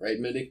help it, right,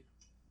 Mindy?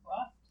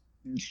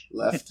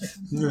 Left.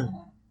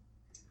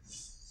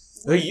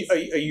 Are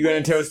you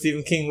going to tell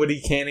Stephen King what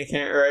he can and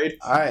can't write?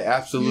 I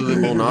absolutely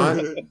will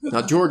not.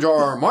 Now, George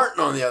R.R.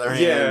 Martin, on the other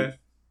hand. Yeah.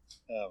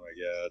 Oh my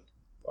god.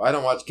 I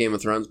don't watch Game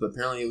of Thrones, but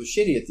apparently it was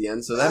shitty at the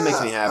end, so that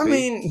makes me happy. I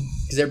mean,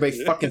 because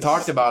everybody fucking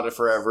talked about it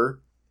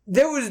forever.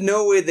 there was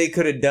no way they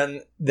could have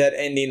done that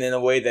ending in a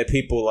way that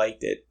people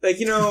liked it. Like,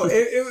 it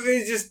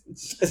was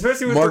just,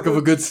 especially with Mark of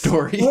a good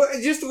story. Well,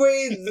 just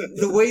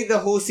the way the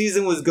whole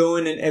season was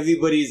going and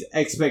everybody's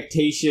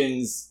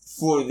expectations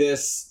for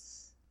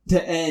this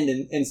to end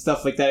and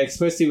stuff like that,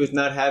 especially with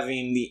not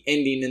having the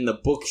ending in the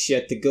books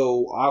yet to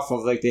go off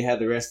of like they had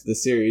the rest of the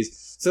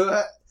series.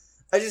 So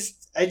I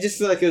just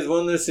feel like it was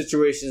one of those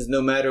situations,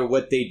 no matter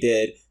what they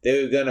did,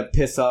 they were going to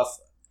piss off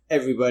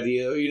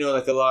everybody,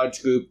 like a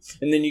large group.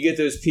 And then you get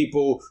those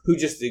people who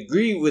just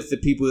agree with the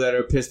people that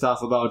are pissed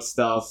off about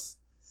stuff.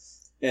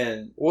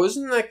 And well,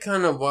 isn't that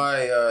kind of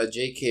why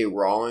J.K.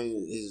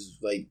 Rowling is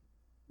like,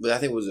 I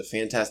think it was a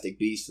Fantastic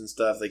Beast and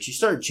stuff. Like, she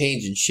started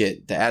changing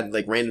shit to add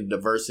like random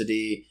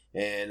diversity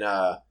and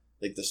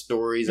like the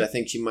stories. I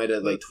think she might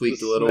have like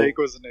tweaked a little. Snake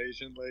was an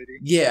Asian lady.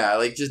 Yeah,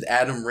 like just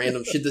add them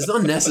random shit that's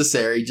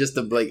unnecessary just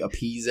to like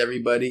appease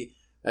everybody.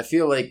 I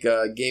feel like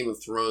Game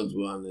of Thrones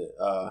won it.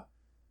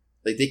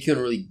 Like they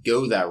couldn't really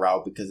go that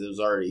route because it was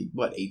already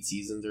 8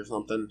 seasons or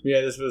something.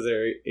 yeah, this was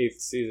their 8th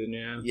season.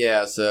 Yeah.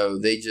 Yeah, so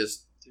they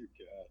just Dear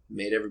God.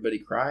 made everybody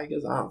cry. I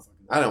guess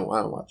I don't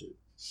watch it.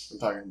 I'm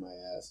talking my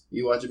ass.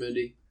 You watch it,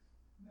 Mindy?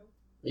 Nope.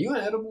 Are you on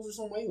edibles or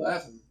something? Why are you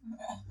laughing?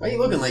 Why are you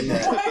looking like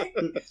that?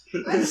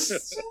 I'm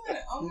just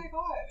chilling. Oh my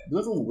god.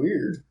 You look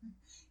weird.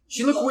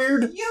 She look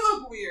weird. You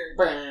look weird.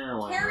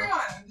 Carry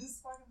on. I'm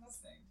just fucking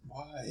listening.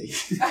 Why?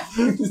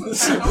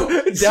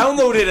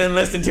 Download it and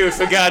listen to it,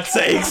 for God's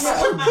sakes.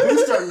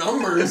 Boost our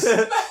numbers.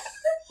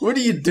 What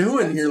are you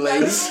doing here,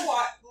 ladies?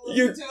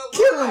 You're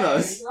killing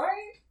us.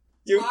 Right?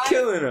 You're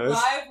killing us.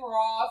 Live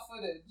raw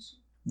footage.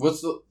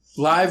 What's the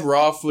live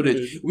raw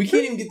footage? We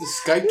can't even get the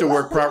Skype to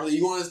work properly.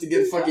 You want us to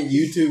get a fucking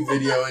YouTube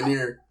video in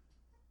here?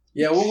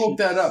 Yeah, we'll hook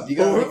that up. You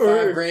got like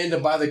 $5,000 to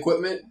buy the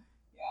equipment?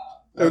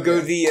 Yeah. Or go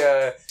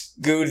the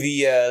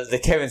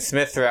Kevin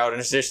Smith route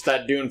and just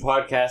start doing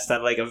podcasts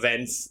at like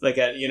events, like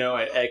at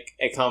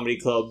comedy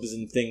clubs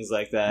and things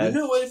like that. You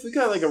know what? If we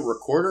got like a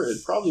recorder,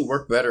 it'd probably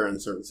work better in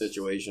certain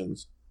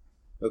situations.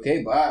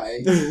 Okay, bye.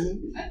 And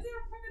there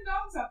are fucking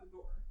dogs out the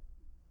door.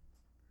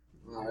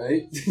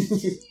 Alright.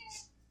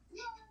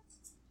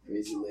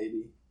 Crazy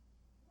lady.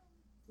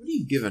 What are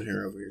you giving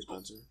her over here,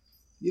 Spencer?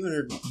 Giving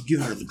her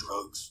the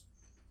drugs.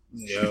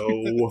 No.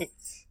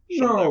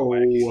 Some of that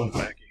wacky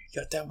tobacco.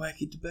 You got that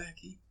wacky tobacco?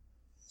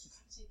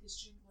 Take his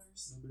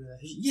jinglers.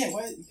 Yeah,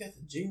 why you got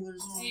the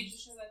jinglers on? Hey, did you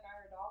show that guy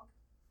her dog?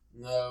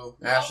 No.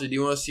 Ashley, do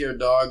you want to see our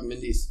dog?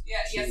 Mindy's.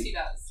 Yeah, yes, he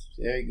does.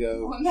 There you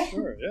go. One there.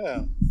 Sure,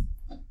 yeah.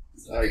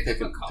 Sorry,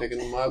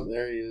 picking him up.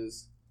 There he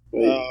is.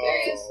 Wait.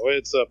 Oh,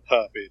 it's a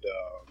puppy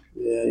dog.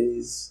 Yeah,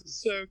 he's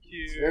So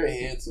cute. very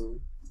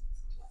handsome.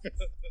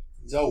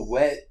 He's all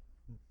wet.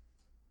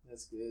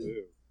 That's good.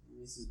 Ew. At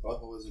least his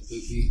butthole isn't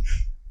poopy.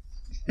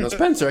 No,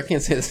 Spencer, I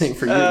can't say the same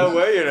for you.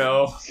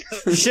 Well,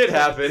 shit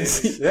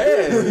happens. Hey,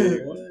 there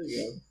you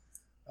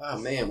go. Oh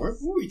man, what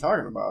were we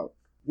talking about?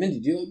 Mindy,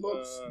 do you like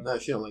books? No,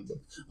 she don't like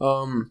books.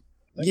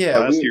 Yeah.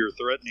 Last year, you were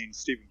threatening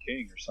Stephen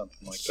King or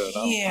something like that.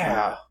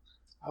 Yeah.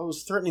 I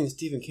was threatening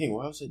Stephen King.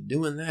 Why was I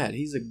doing that?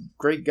 He's a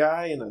great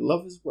guy, and I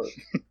love his work.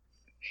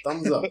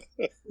 Thumbs up.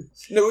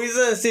 No, he's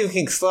not Stephen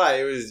King Sly.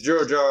 It was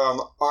George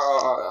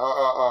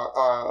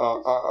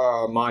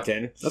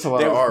Martin. That's a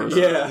lot of R's.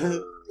 Yeah.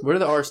 What do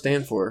the R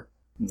stand for?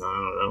 I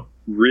don't know.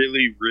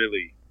 Really,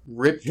 really.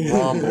 Ripped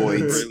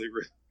rhomboids. Really,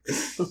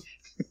 really.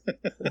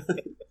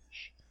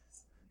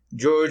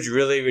 George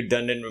really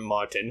redundant with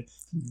Martin.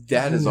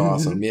 That is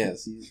awesome.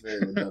 Yes, he's very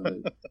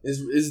redundant.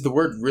 Is the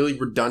word really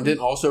redundant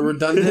also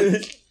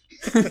redundant?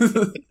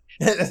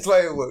 That's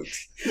why it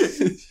works.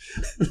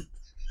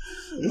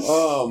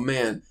 Oh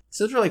man.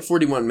 Since we're like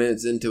 41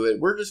 minutes into it,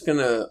 we're just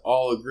gonna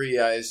all agree,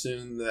 I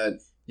assume, that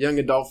young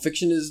adult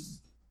fiction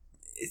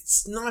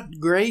it's not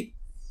great.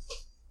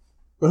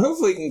 But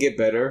hopefully it can get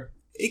better.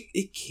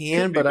 It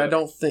can, but I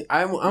don't think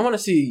I want to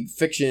see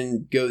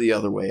fiction go the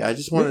other way. I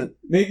just want to.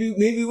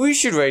 Maybe we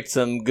should write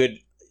some good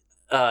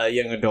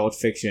young adult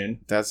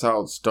fiction. That's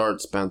how it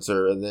starts,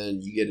 Spencer. And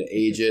then you get to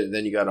age it, and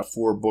then you got a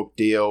 4-book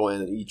deal,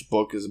 and each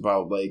book is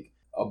about like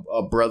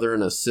a brother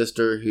and a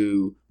sister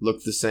who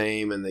look the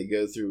same, and they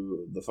go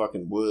through the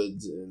fucking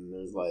woods, and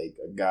there's like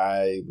a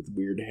guy with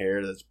weird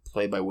hair that's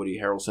played by Woody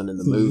Harrelson in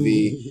the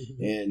movie,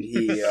 and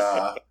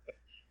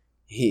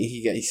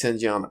he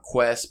sends you on a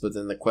quest, but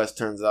then the quest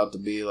turns out to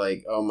be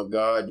like, oh my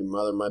god, your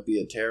mother might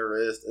be a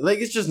terrorist. Like,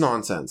 it's just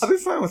nonsense. I'll be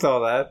fine with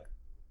all that.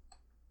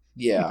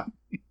 Yeah.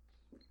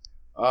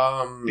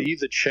 Be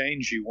the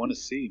change you want to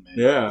see, man.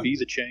 Yeah. Be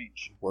the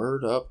change.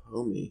 Word up,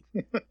 homie.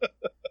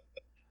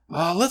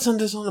 Let's end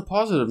this on a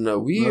positive note.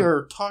 We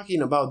are talking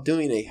about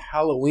doing a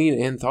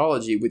Halloween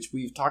anthology, which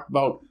we've talked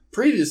about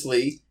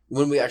previously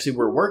when we actually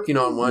were working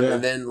on one,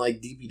 and then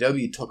like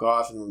DPW took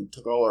off and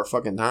took all our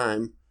fucking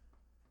time.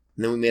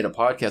 And then we made a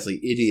podcast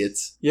like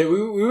idiots. Yeah, we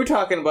were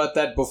talking about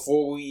that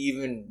before we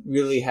even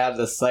really had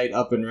the site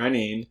up and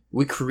running.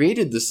 We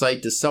created the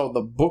site to sell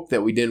the book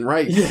that we didn't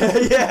write.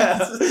 Yeah.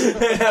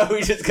 And now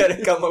we just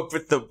gotta come up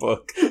with the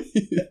book.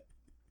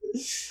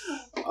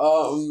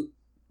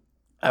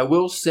 I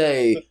will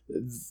say,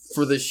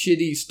 for the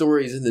shitty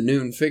stories in the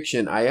Noon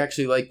fiction, I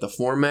actually like the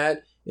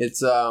format.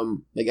 It's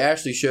like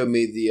Ashley showed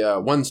me the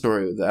one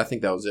story. I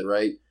think that was it,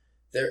 right?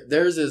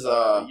 Theirs is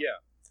yeah.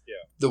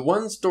 The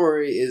one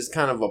story is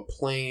kind of a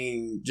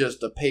plain,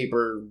 just a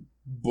paper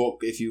book.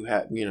 If you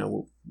have,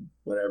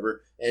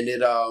 whatever, and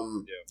it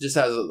just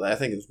has. I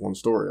think it's one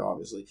story,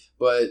 obviously,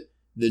 but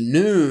the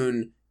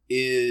Noon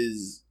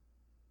is.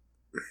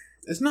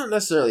 It's not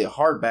necessarily a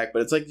hardback,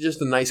 but it's like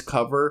just a nice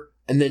cover.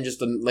 And then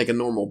just like a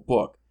normal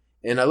book.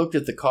 And I looked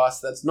at the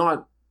cost. That's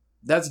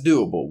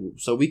doable.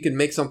 So we can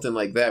make something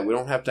like that. We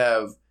don't have to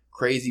have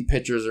crazy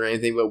pictures or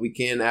anything, but we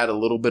can add a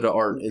little bit of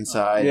art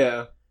inside.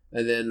 Yeah.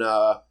 And then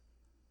I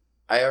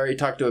already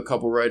talked to a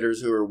couple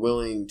writers who are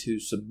willing to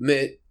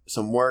submit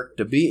some work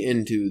to be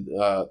in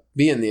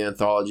the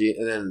anthology.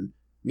 And then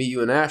me,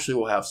 you, and Ashley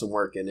will have some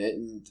work in it.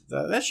 And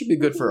that should be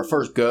good for a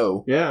first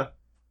go. Yeah.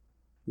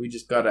 We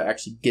just got to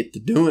actually get to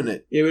doing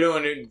it. Yeah, we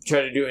don't want to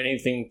try to do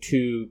anything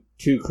too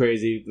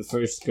crazy the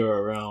first go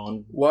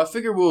around. Well, I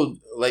figure we'll,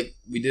 like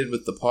we did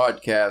with the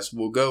podcast,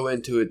 we'll go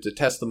into it to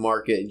test the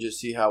market and just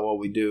see how well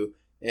we do.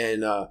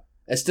 And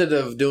instead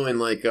of doing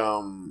like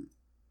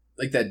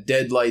that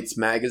Deadlights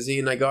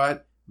magazine I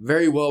got,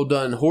 very well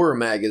done horror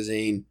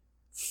magazine,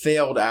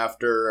 failed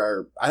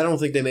after, I don't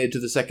think they made it to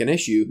the second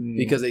issue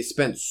because they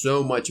spent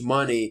so much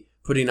money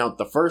putting out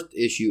the first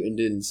issue and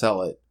didn't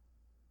sell it.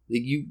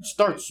 Like, you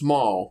start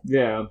small.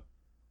 Yeah.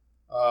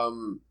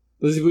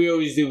 As we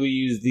always do, we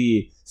use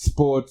the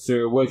sports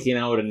or working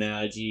out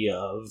analogy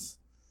of,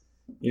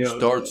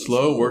 start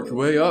slow, work your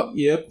way up.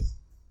 Yep.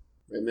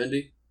 Right,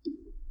 Mindy? What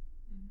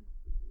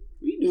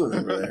are you doing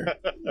over there?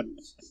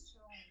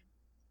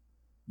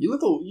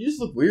 You just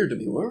look weird to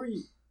me. Where were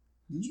you?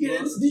 Did you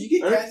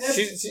get catnip?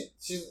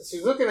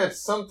 She's looking at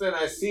something.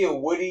 I see a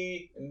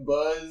Woody and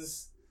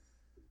Buzz.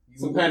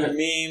 Some kind of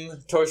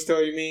meme. Toy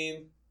Story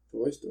meme.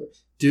 Toy Story.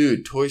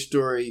 Dude, Toy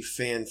Story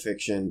fan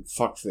fiction,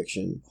 fuck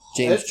fiction.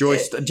 James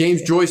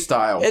Joyce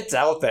style. It's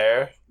out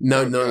there.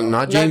 No,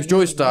 not James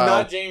Joyce style.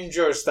 Not James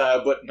Joyce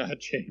style, but not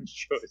James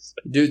Joyce.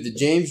 Dude, the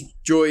James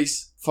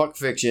Joyce fuck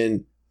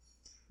fiction,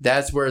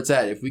 that's where it's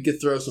at. If we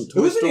could throw some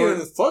Toy Story. It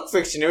wasn't even fuck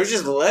fiction. It was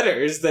just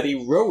letters that he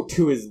wrote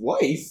to his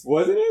wife,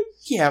 wasn't it?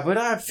 Yeah, but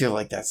I feel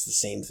like that's the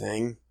same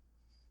thing.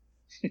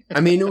 I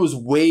mean, it was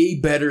way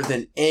better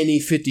than any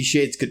 50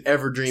 Shades could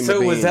ever dream of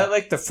being. So was that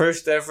like the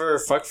first ever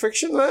fuck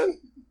fiction then?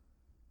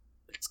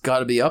 It's got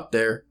to be up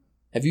there.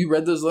 Have you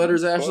read those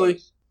letters,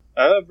 Ashley?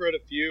 I have read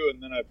a few,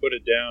 and then I put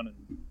it down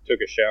and took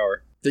a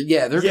shower.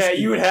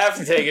 You would have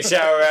to take a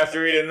shower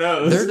after reading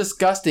those. They're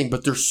disgusting,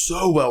 but they're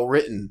so well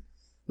written.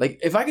 Like,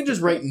 if I could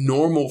just write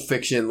normal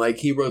fiction like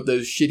he wrote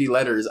those shitty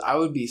letters, I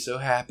would be so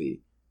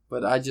happy.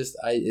 But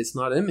it's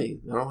not in me.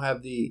 I don't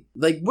have the...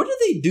 Like, what did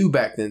they do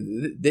back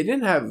then? They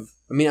didn't have...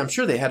 I mean, I'm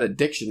sure they had a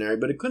dictionary,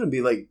 but it couldn't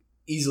be, like,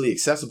 easily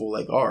accessible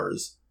like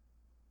ours.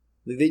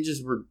 Like, they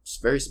just were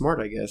very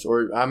smart, I guess.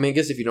 Or, I mean, I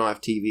guess if you don't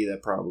have TV,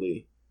 that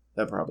probably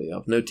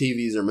helps. No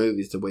TVs or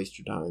movies to waste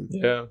your time.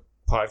 Yeah.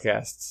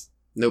 Podcasts.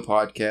 No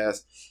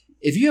podcasts.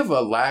 If you have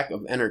a lack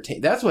of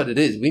entertainment... That's what it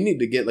is. We need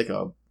to get, like,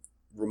 a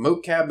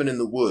remote cabin in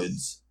the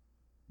woods.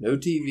 No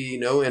TV,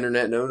 no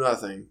internet, no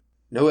nothing.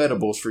 No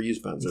edibles for you,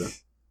 Spencer.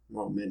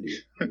 Oh, Mindy.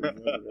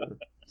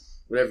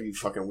 Whatever you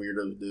fucking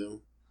weirdos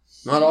do.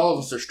 Not all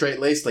of us are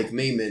straight-laced like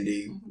me,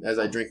 Mindy, as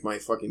I drink my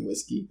fucking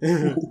whiskey. I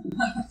don't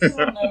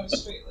know what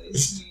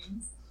straight-laced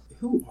means.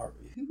 Who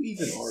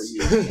even are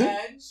you?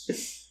 Edge?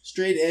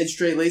 Straight edge,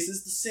 straight lace.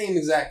 It's the same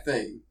exact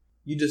thing.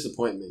 You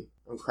disappoint me.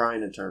 I'm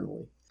crying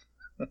eternally.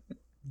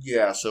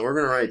 Yeah, so we're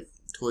going to write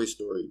Toy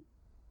Story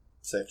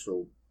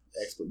sexual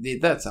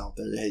expletive. That's out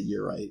there. Hey,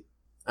 you're right.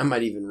 I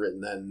might even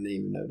written that and didn't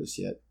even notice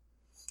yet.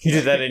 You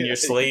did that in your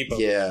sleep?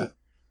 Yeah.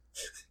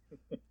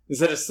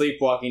 Instead of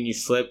sleepwalking, you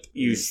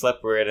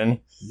slept ridden.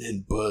 And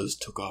then Buzz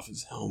took off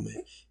his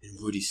helmet, and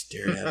Woody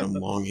stared at him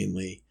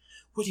longingly.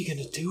 What are you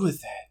going to do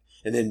with that?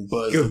 And then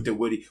Buzz looked at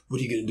Woody. What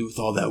are you going to do with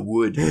all that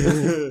wood?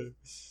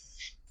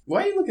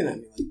 Why are you looking at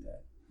me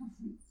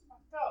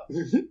like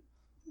that?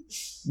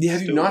 Yeah,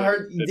 have you not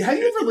heard? Have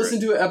you ever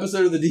listened to an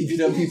episode of the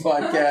DPW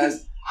podcast?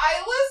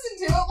 I listened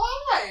to it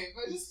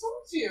live. I just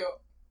told you.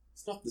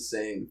 It's not the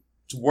same.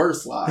 It's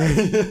worse live.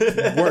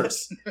 It's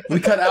worse. We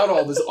cut out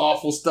all this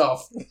awful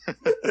stuff.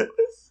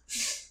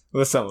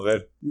 Well, some of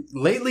it.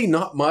 Lately,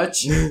 not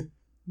much.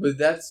 But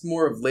that's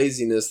more of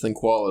laziness than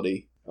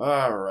quality.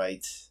 All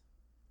right.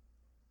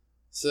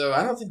 So,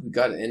 I don't think we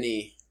got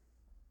any...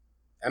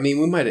 I mean,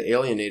 we might have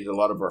alienated a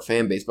lot of our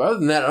fan base, but other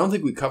than that, I don't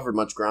think we covered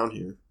much ground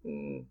here.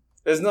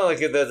 It's not like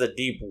there's a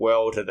deep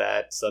well to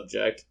that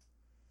subject.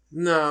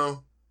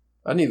 No.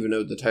 I didn't even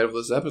know the title of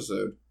this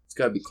episode. It's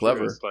got to be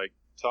clever. It's like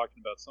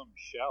talking about something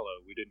shallow.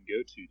 We didn't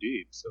go too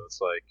deep, so it's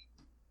like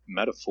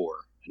metaphor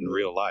in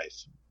real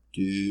life.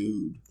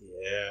 Dude.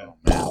 Yeah.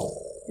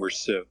 We're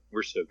so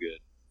good.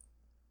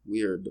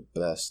 We are the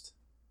best.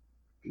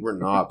 We're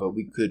not, but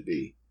we could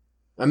be.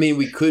 I mean,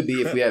 we could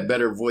be if we had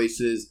better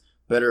voices,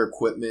 better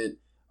equipment,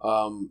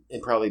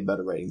 and probably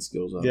better writing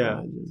skills, I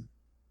imagine.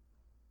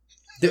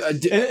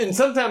 And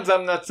sometimes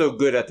I'm not so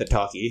good at the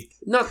talkie.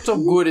 Not so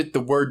good at the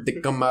word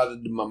that come out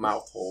of my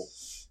mouth hole.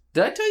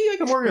 Did I tell you I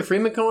got Morgan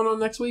Freeman coming on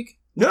next week?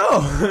 No.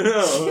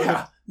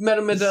 Yeah. Met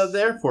him at the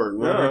airport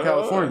in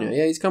California.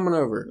 Yeah, he's coming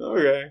over.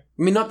 Okay.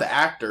 I mean, not the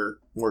actor,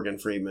 Morgan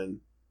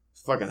Freeman.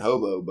 Fucking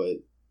hobo, but...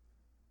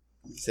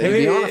 I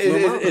mean,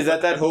 is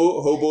that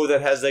hobo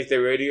that has like the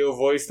radio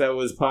voice that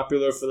was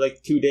popular for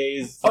like 2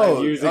 days,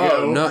 5 years ago?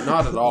 Oh,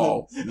 not at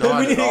all. Not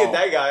we need to at all. get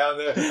that guy on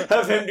there.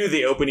 Have him do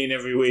the opening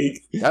every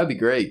week. That'd be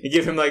great. And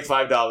give him like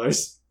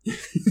 $5.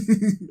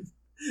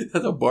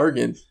 That's a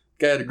bargain.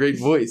 Guy had a great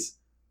voice.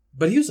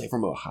 But he was like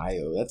from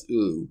Ohio. That's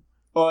ooh.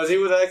 Oh, is he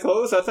that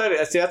close? I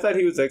thought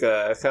he was like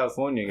a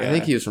California guy. I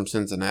think he was from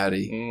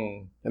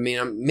Cincinnati. I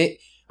mean,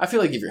 I feel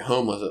like if you're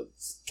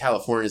homeless,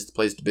 California's the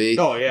place to be.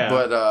 Oh, yeah.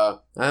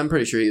 But I'm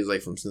pretty sure he was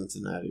like from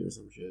Cincinnati or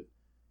some shit.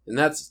 And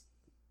that's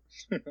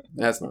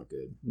not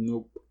good.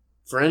 Nope.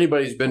 For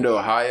anybody who's been to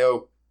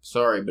Ohio,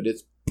 sorry, but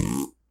it's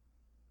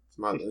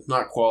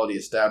not quality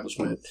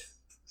establishment.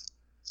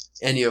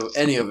 Any of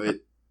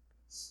it.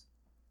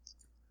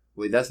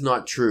 Wait, that's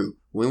not true.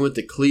 We went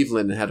to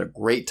Cleveland and had a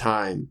great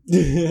time.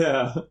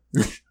 Yeah.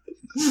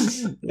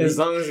 As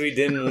long as we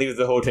didn't leave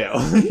the hotel.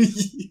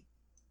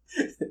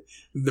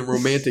 The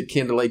romantic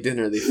candlelight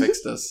dinner, they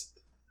fixed us.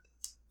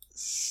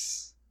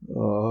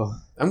 Oh.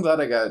 I'm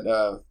glad I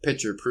got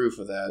picture proof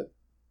of that.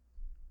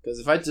 Because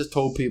if I just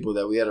told people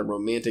that we had a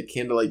romantic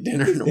candlelight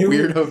dinner in a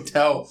weird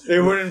hotel... They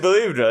wouldn't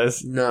believe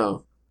us.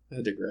 No.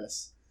 I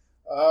digress.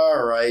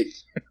 Alright.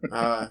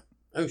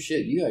 Oh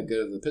shit, you got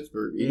good at the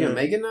Pittsburgh. You gonna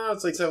make it now?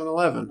 It's like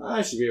 7-Eleven.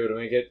 I should be able to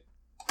make it.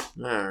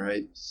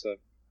 Alright. So,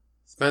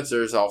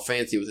 Spencer's all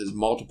fancy with his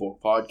multiple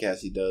podcasts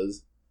he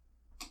does.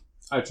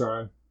 I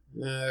try.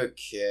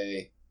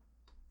 Okay.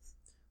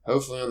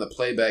 Hopefully on the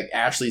playback,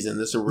 Ashley's in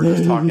this, or we're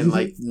just talking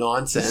like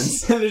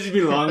nonsense. There should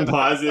be long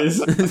pauses.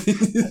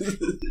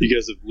 you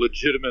guys have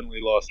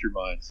legitimately lost your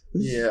minds.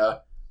 Yeah.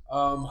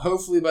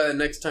 Hopefully by the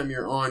next time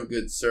you're on,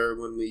 good sir,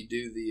 when we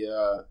do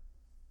the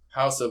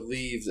House of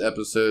Leaves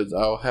episodes,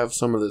 I'll have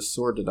some of this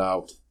sorted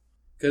out.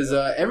 Because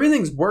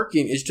everything's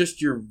working, it's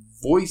just your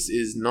voice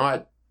is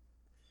not...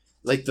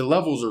 Like, the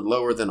levels are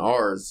lower than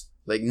ours,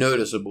 like,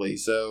 noticeably,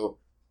 so...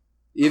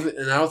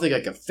 And I don't think I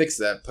can fix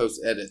that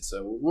post-edit,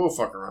 so we'll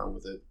fuck around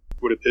with it.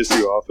 Would it piss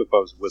you off if I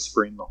was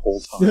whispering the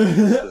whole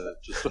time?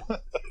 just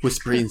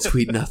Whispering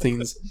sweet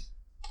nothings.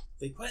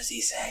 Like, what is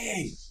he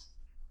saying?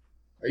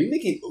 Are you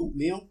making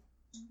oatmeal?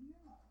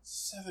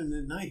 7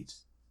 at night.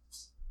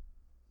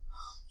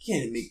 You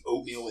can't make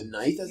oatmeal at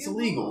night. That's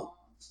illegal.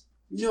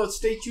 You know what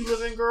state you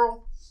live in,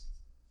 girl?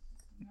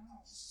 No.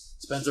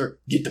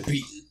 Spencer, get the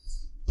beating.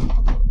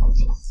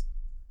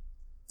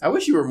 I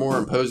wish you were more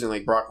imposing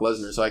like Brock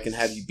Lesnar so I can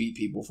have you beat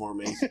people for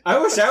me. I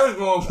wish I was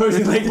more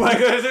imposing like Brock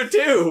Lesnar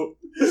too.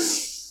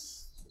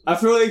 I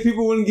feel like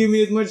people wouldn't give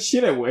me as much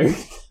shit at work.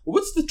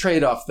 What's the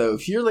trade-off, though?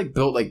 If you're like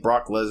built like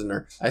Brock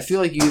Lesnar, I feel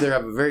like you either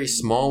have a very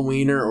small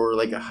wiener or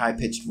like a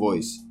high-pitched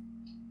voice.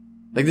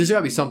 Like, there's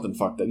gotta be something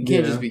fucked up. You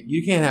can't just be...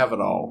 You can't have it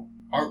all.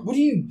 What are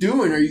you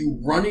doing? Are you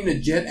running a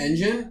jet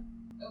engine?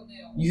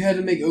 Oatmeal. You had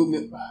to make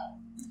oatmeal...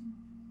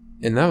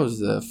 And that was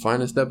the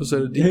finest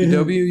episode of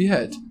DPW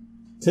yet.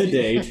 To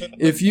date.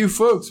 If you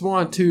folks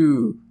want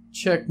to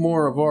check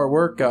more of our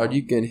workout,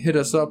 you can hit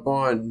us up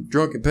on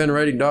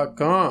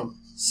drunkenpenwriting.com.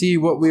 See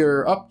what we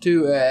are up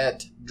to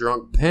at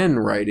Drunk Pen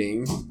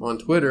Writing on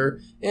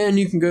Twitter. And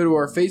you can go to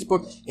our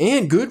Facebook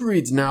and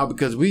Goodreads now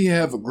because we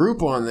have a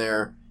group on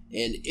there.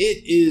 And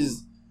it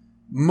is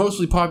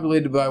mostly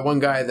populated by one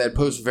guy that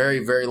posts very,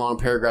 very long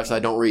paragraphs I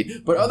don't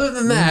read. But other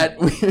than that,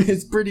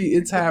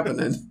 it's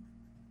happening.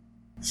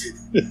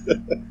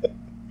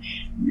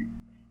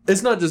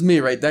 It's not just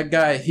me, right? That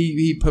guy,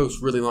 he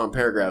posts really long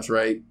paragraphs,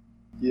 right?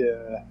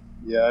 Yeah.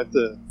 I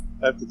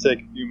have to take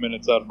a few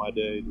minutes out of my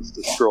day just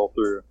to scroll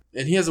through.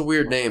 And he has a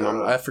weird name.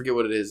 I forget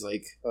what it is.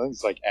 Like, I think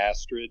it's like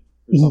Astrid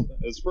or something.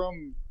 It's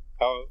from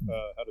How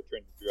to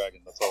Train Your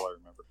Dragon. That's all I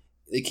remember.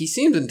 Like, he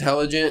seems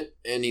intelligent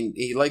and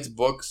he likes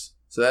books,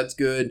 so that's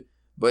good.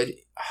 But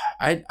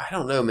I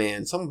don't know,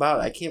 man. Something about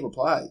it, I can't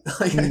reply.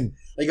 I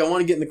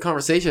want to get in the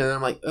conversation, and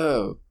I'm like,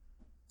 oh,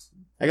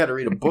 I got to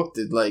read a book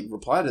to like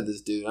reply to this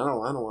dude. I don't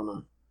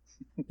want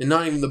to. And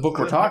not even the book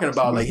we're talking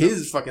about. Like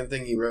his fucking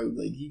thing he wrote.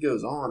 Like he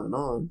goes on and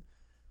on.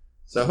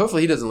 So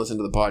hopefully he doesn't listen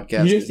to the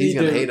podcast because he's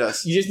gonna hate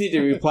us. You just need to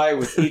reply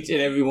with each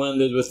and every one of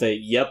those with a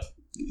yep.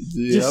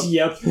 Just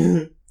yep.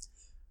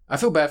 I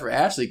feel bad for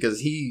Ashley because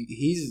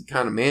he's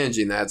kind of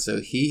managing that, so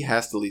he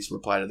has to at least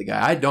reply to the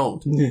guy. I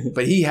don't,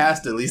 but he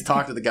has to at least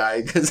talk to the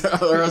guy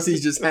or else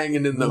he's just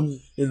hanging in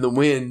the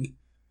wind.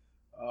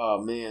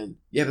 Oh man,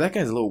 yeah, but that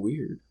guy's a little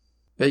weird.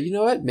 But you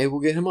know what? Maybe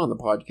we'll get him on the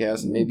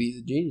podcast, and maybe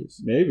he's a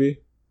genius. Maybe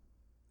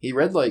he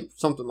read like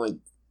something like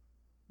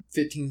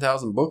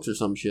 15,000 books or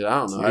some shit. I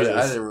don't know. I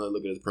didn't really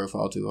look at his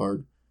profile too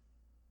hard.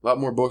 A lot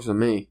more books than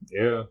me.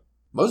 Yeah,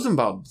 most of them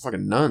about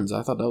fucking nuns.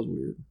 I thought that was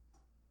weird.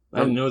 I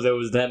didn't know there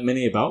was that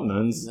many about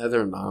nuns. No,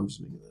 they're not. I'm just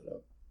making that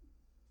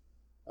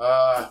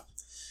up.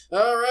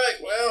 All right.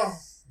 Well,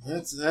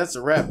 that's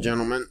a wrap,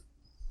 gentlemen.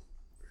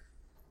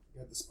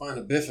 Got the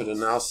spina bifida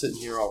now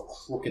sitting here all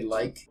crooked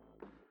like.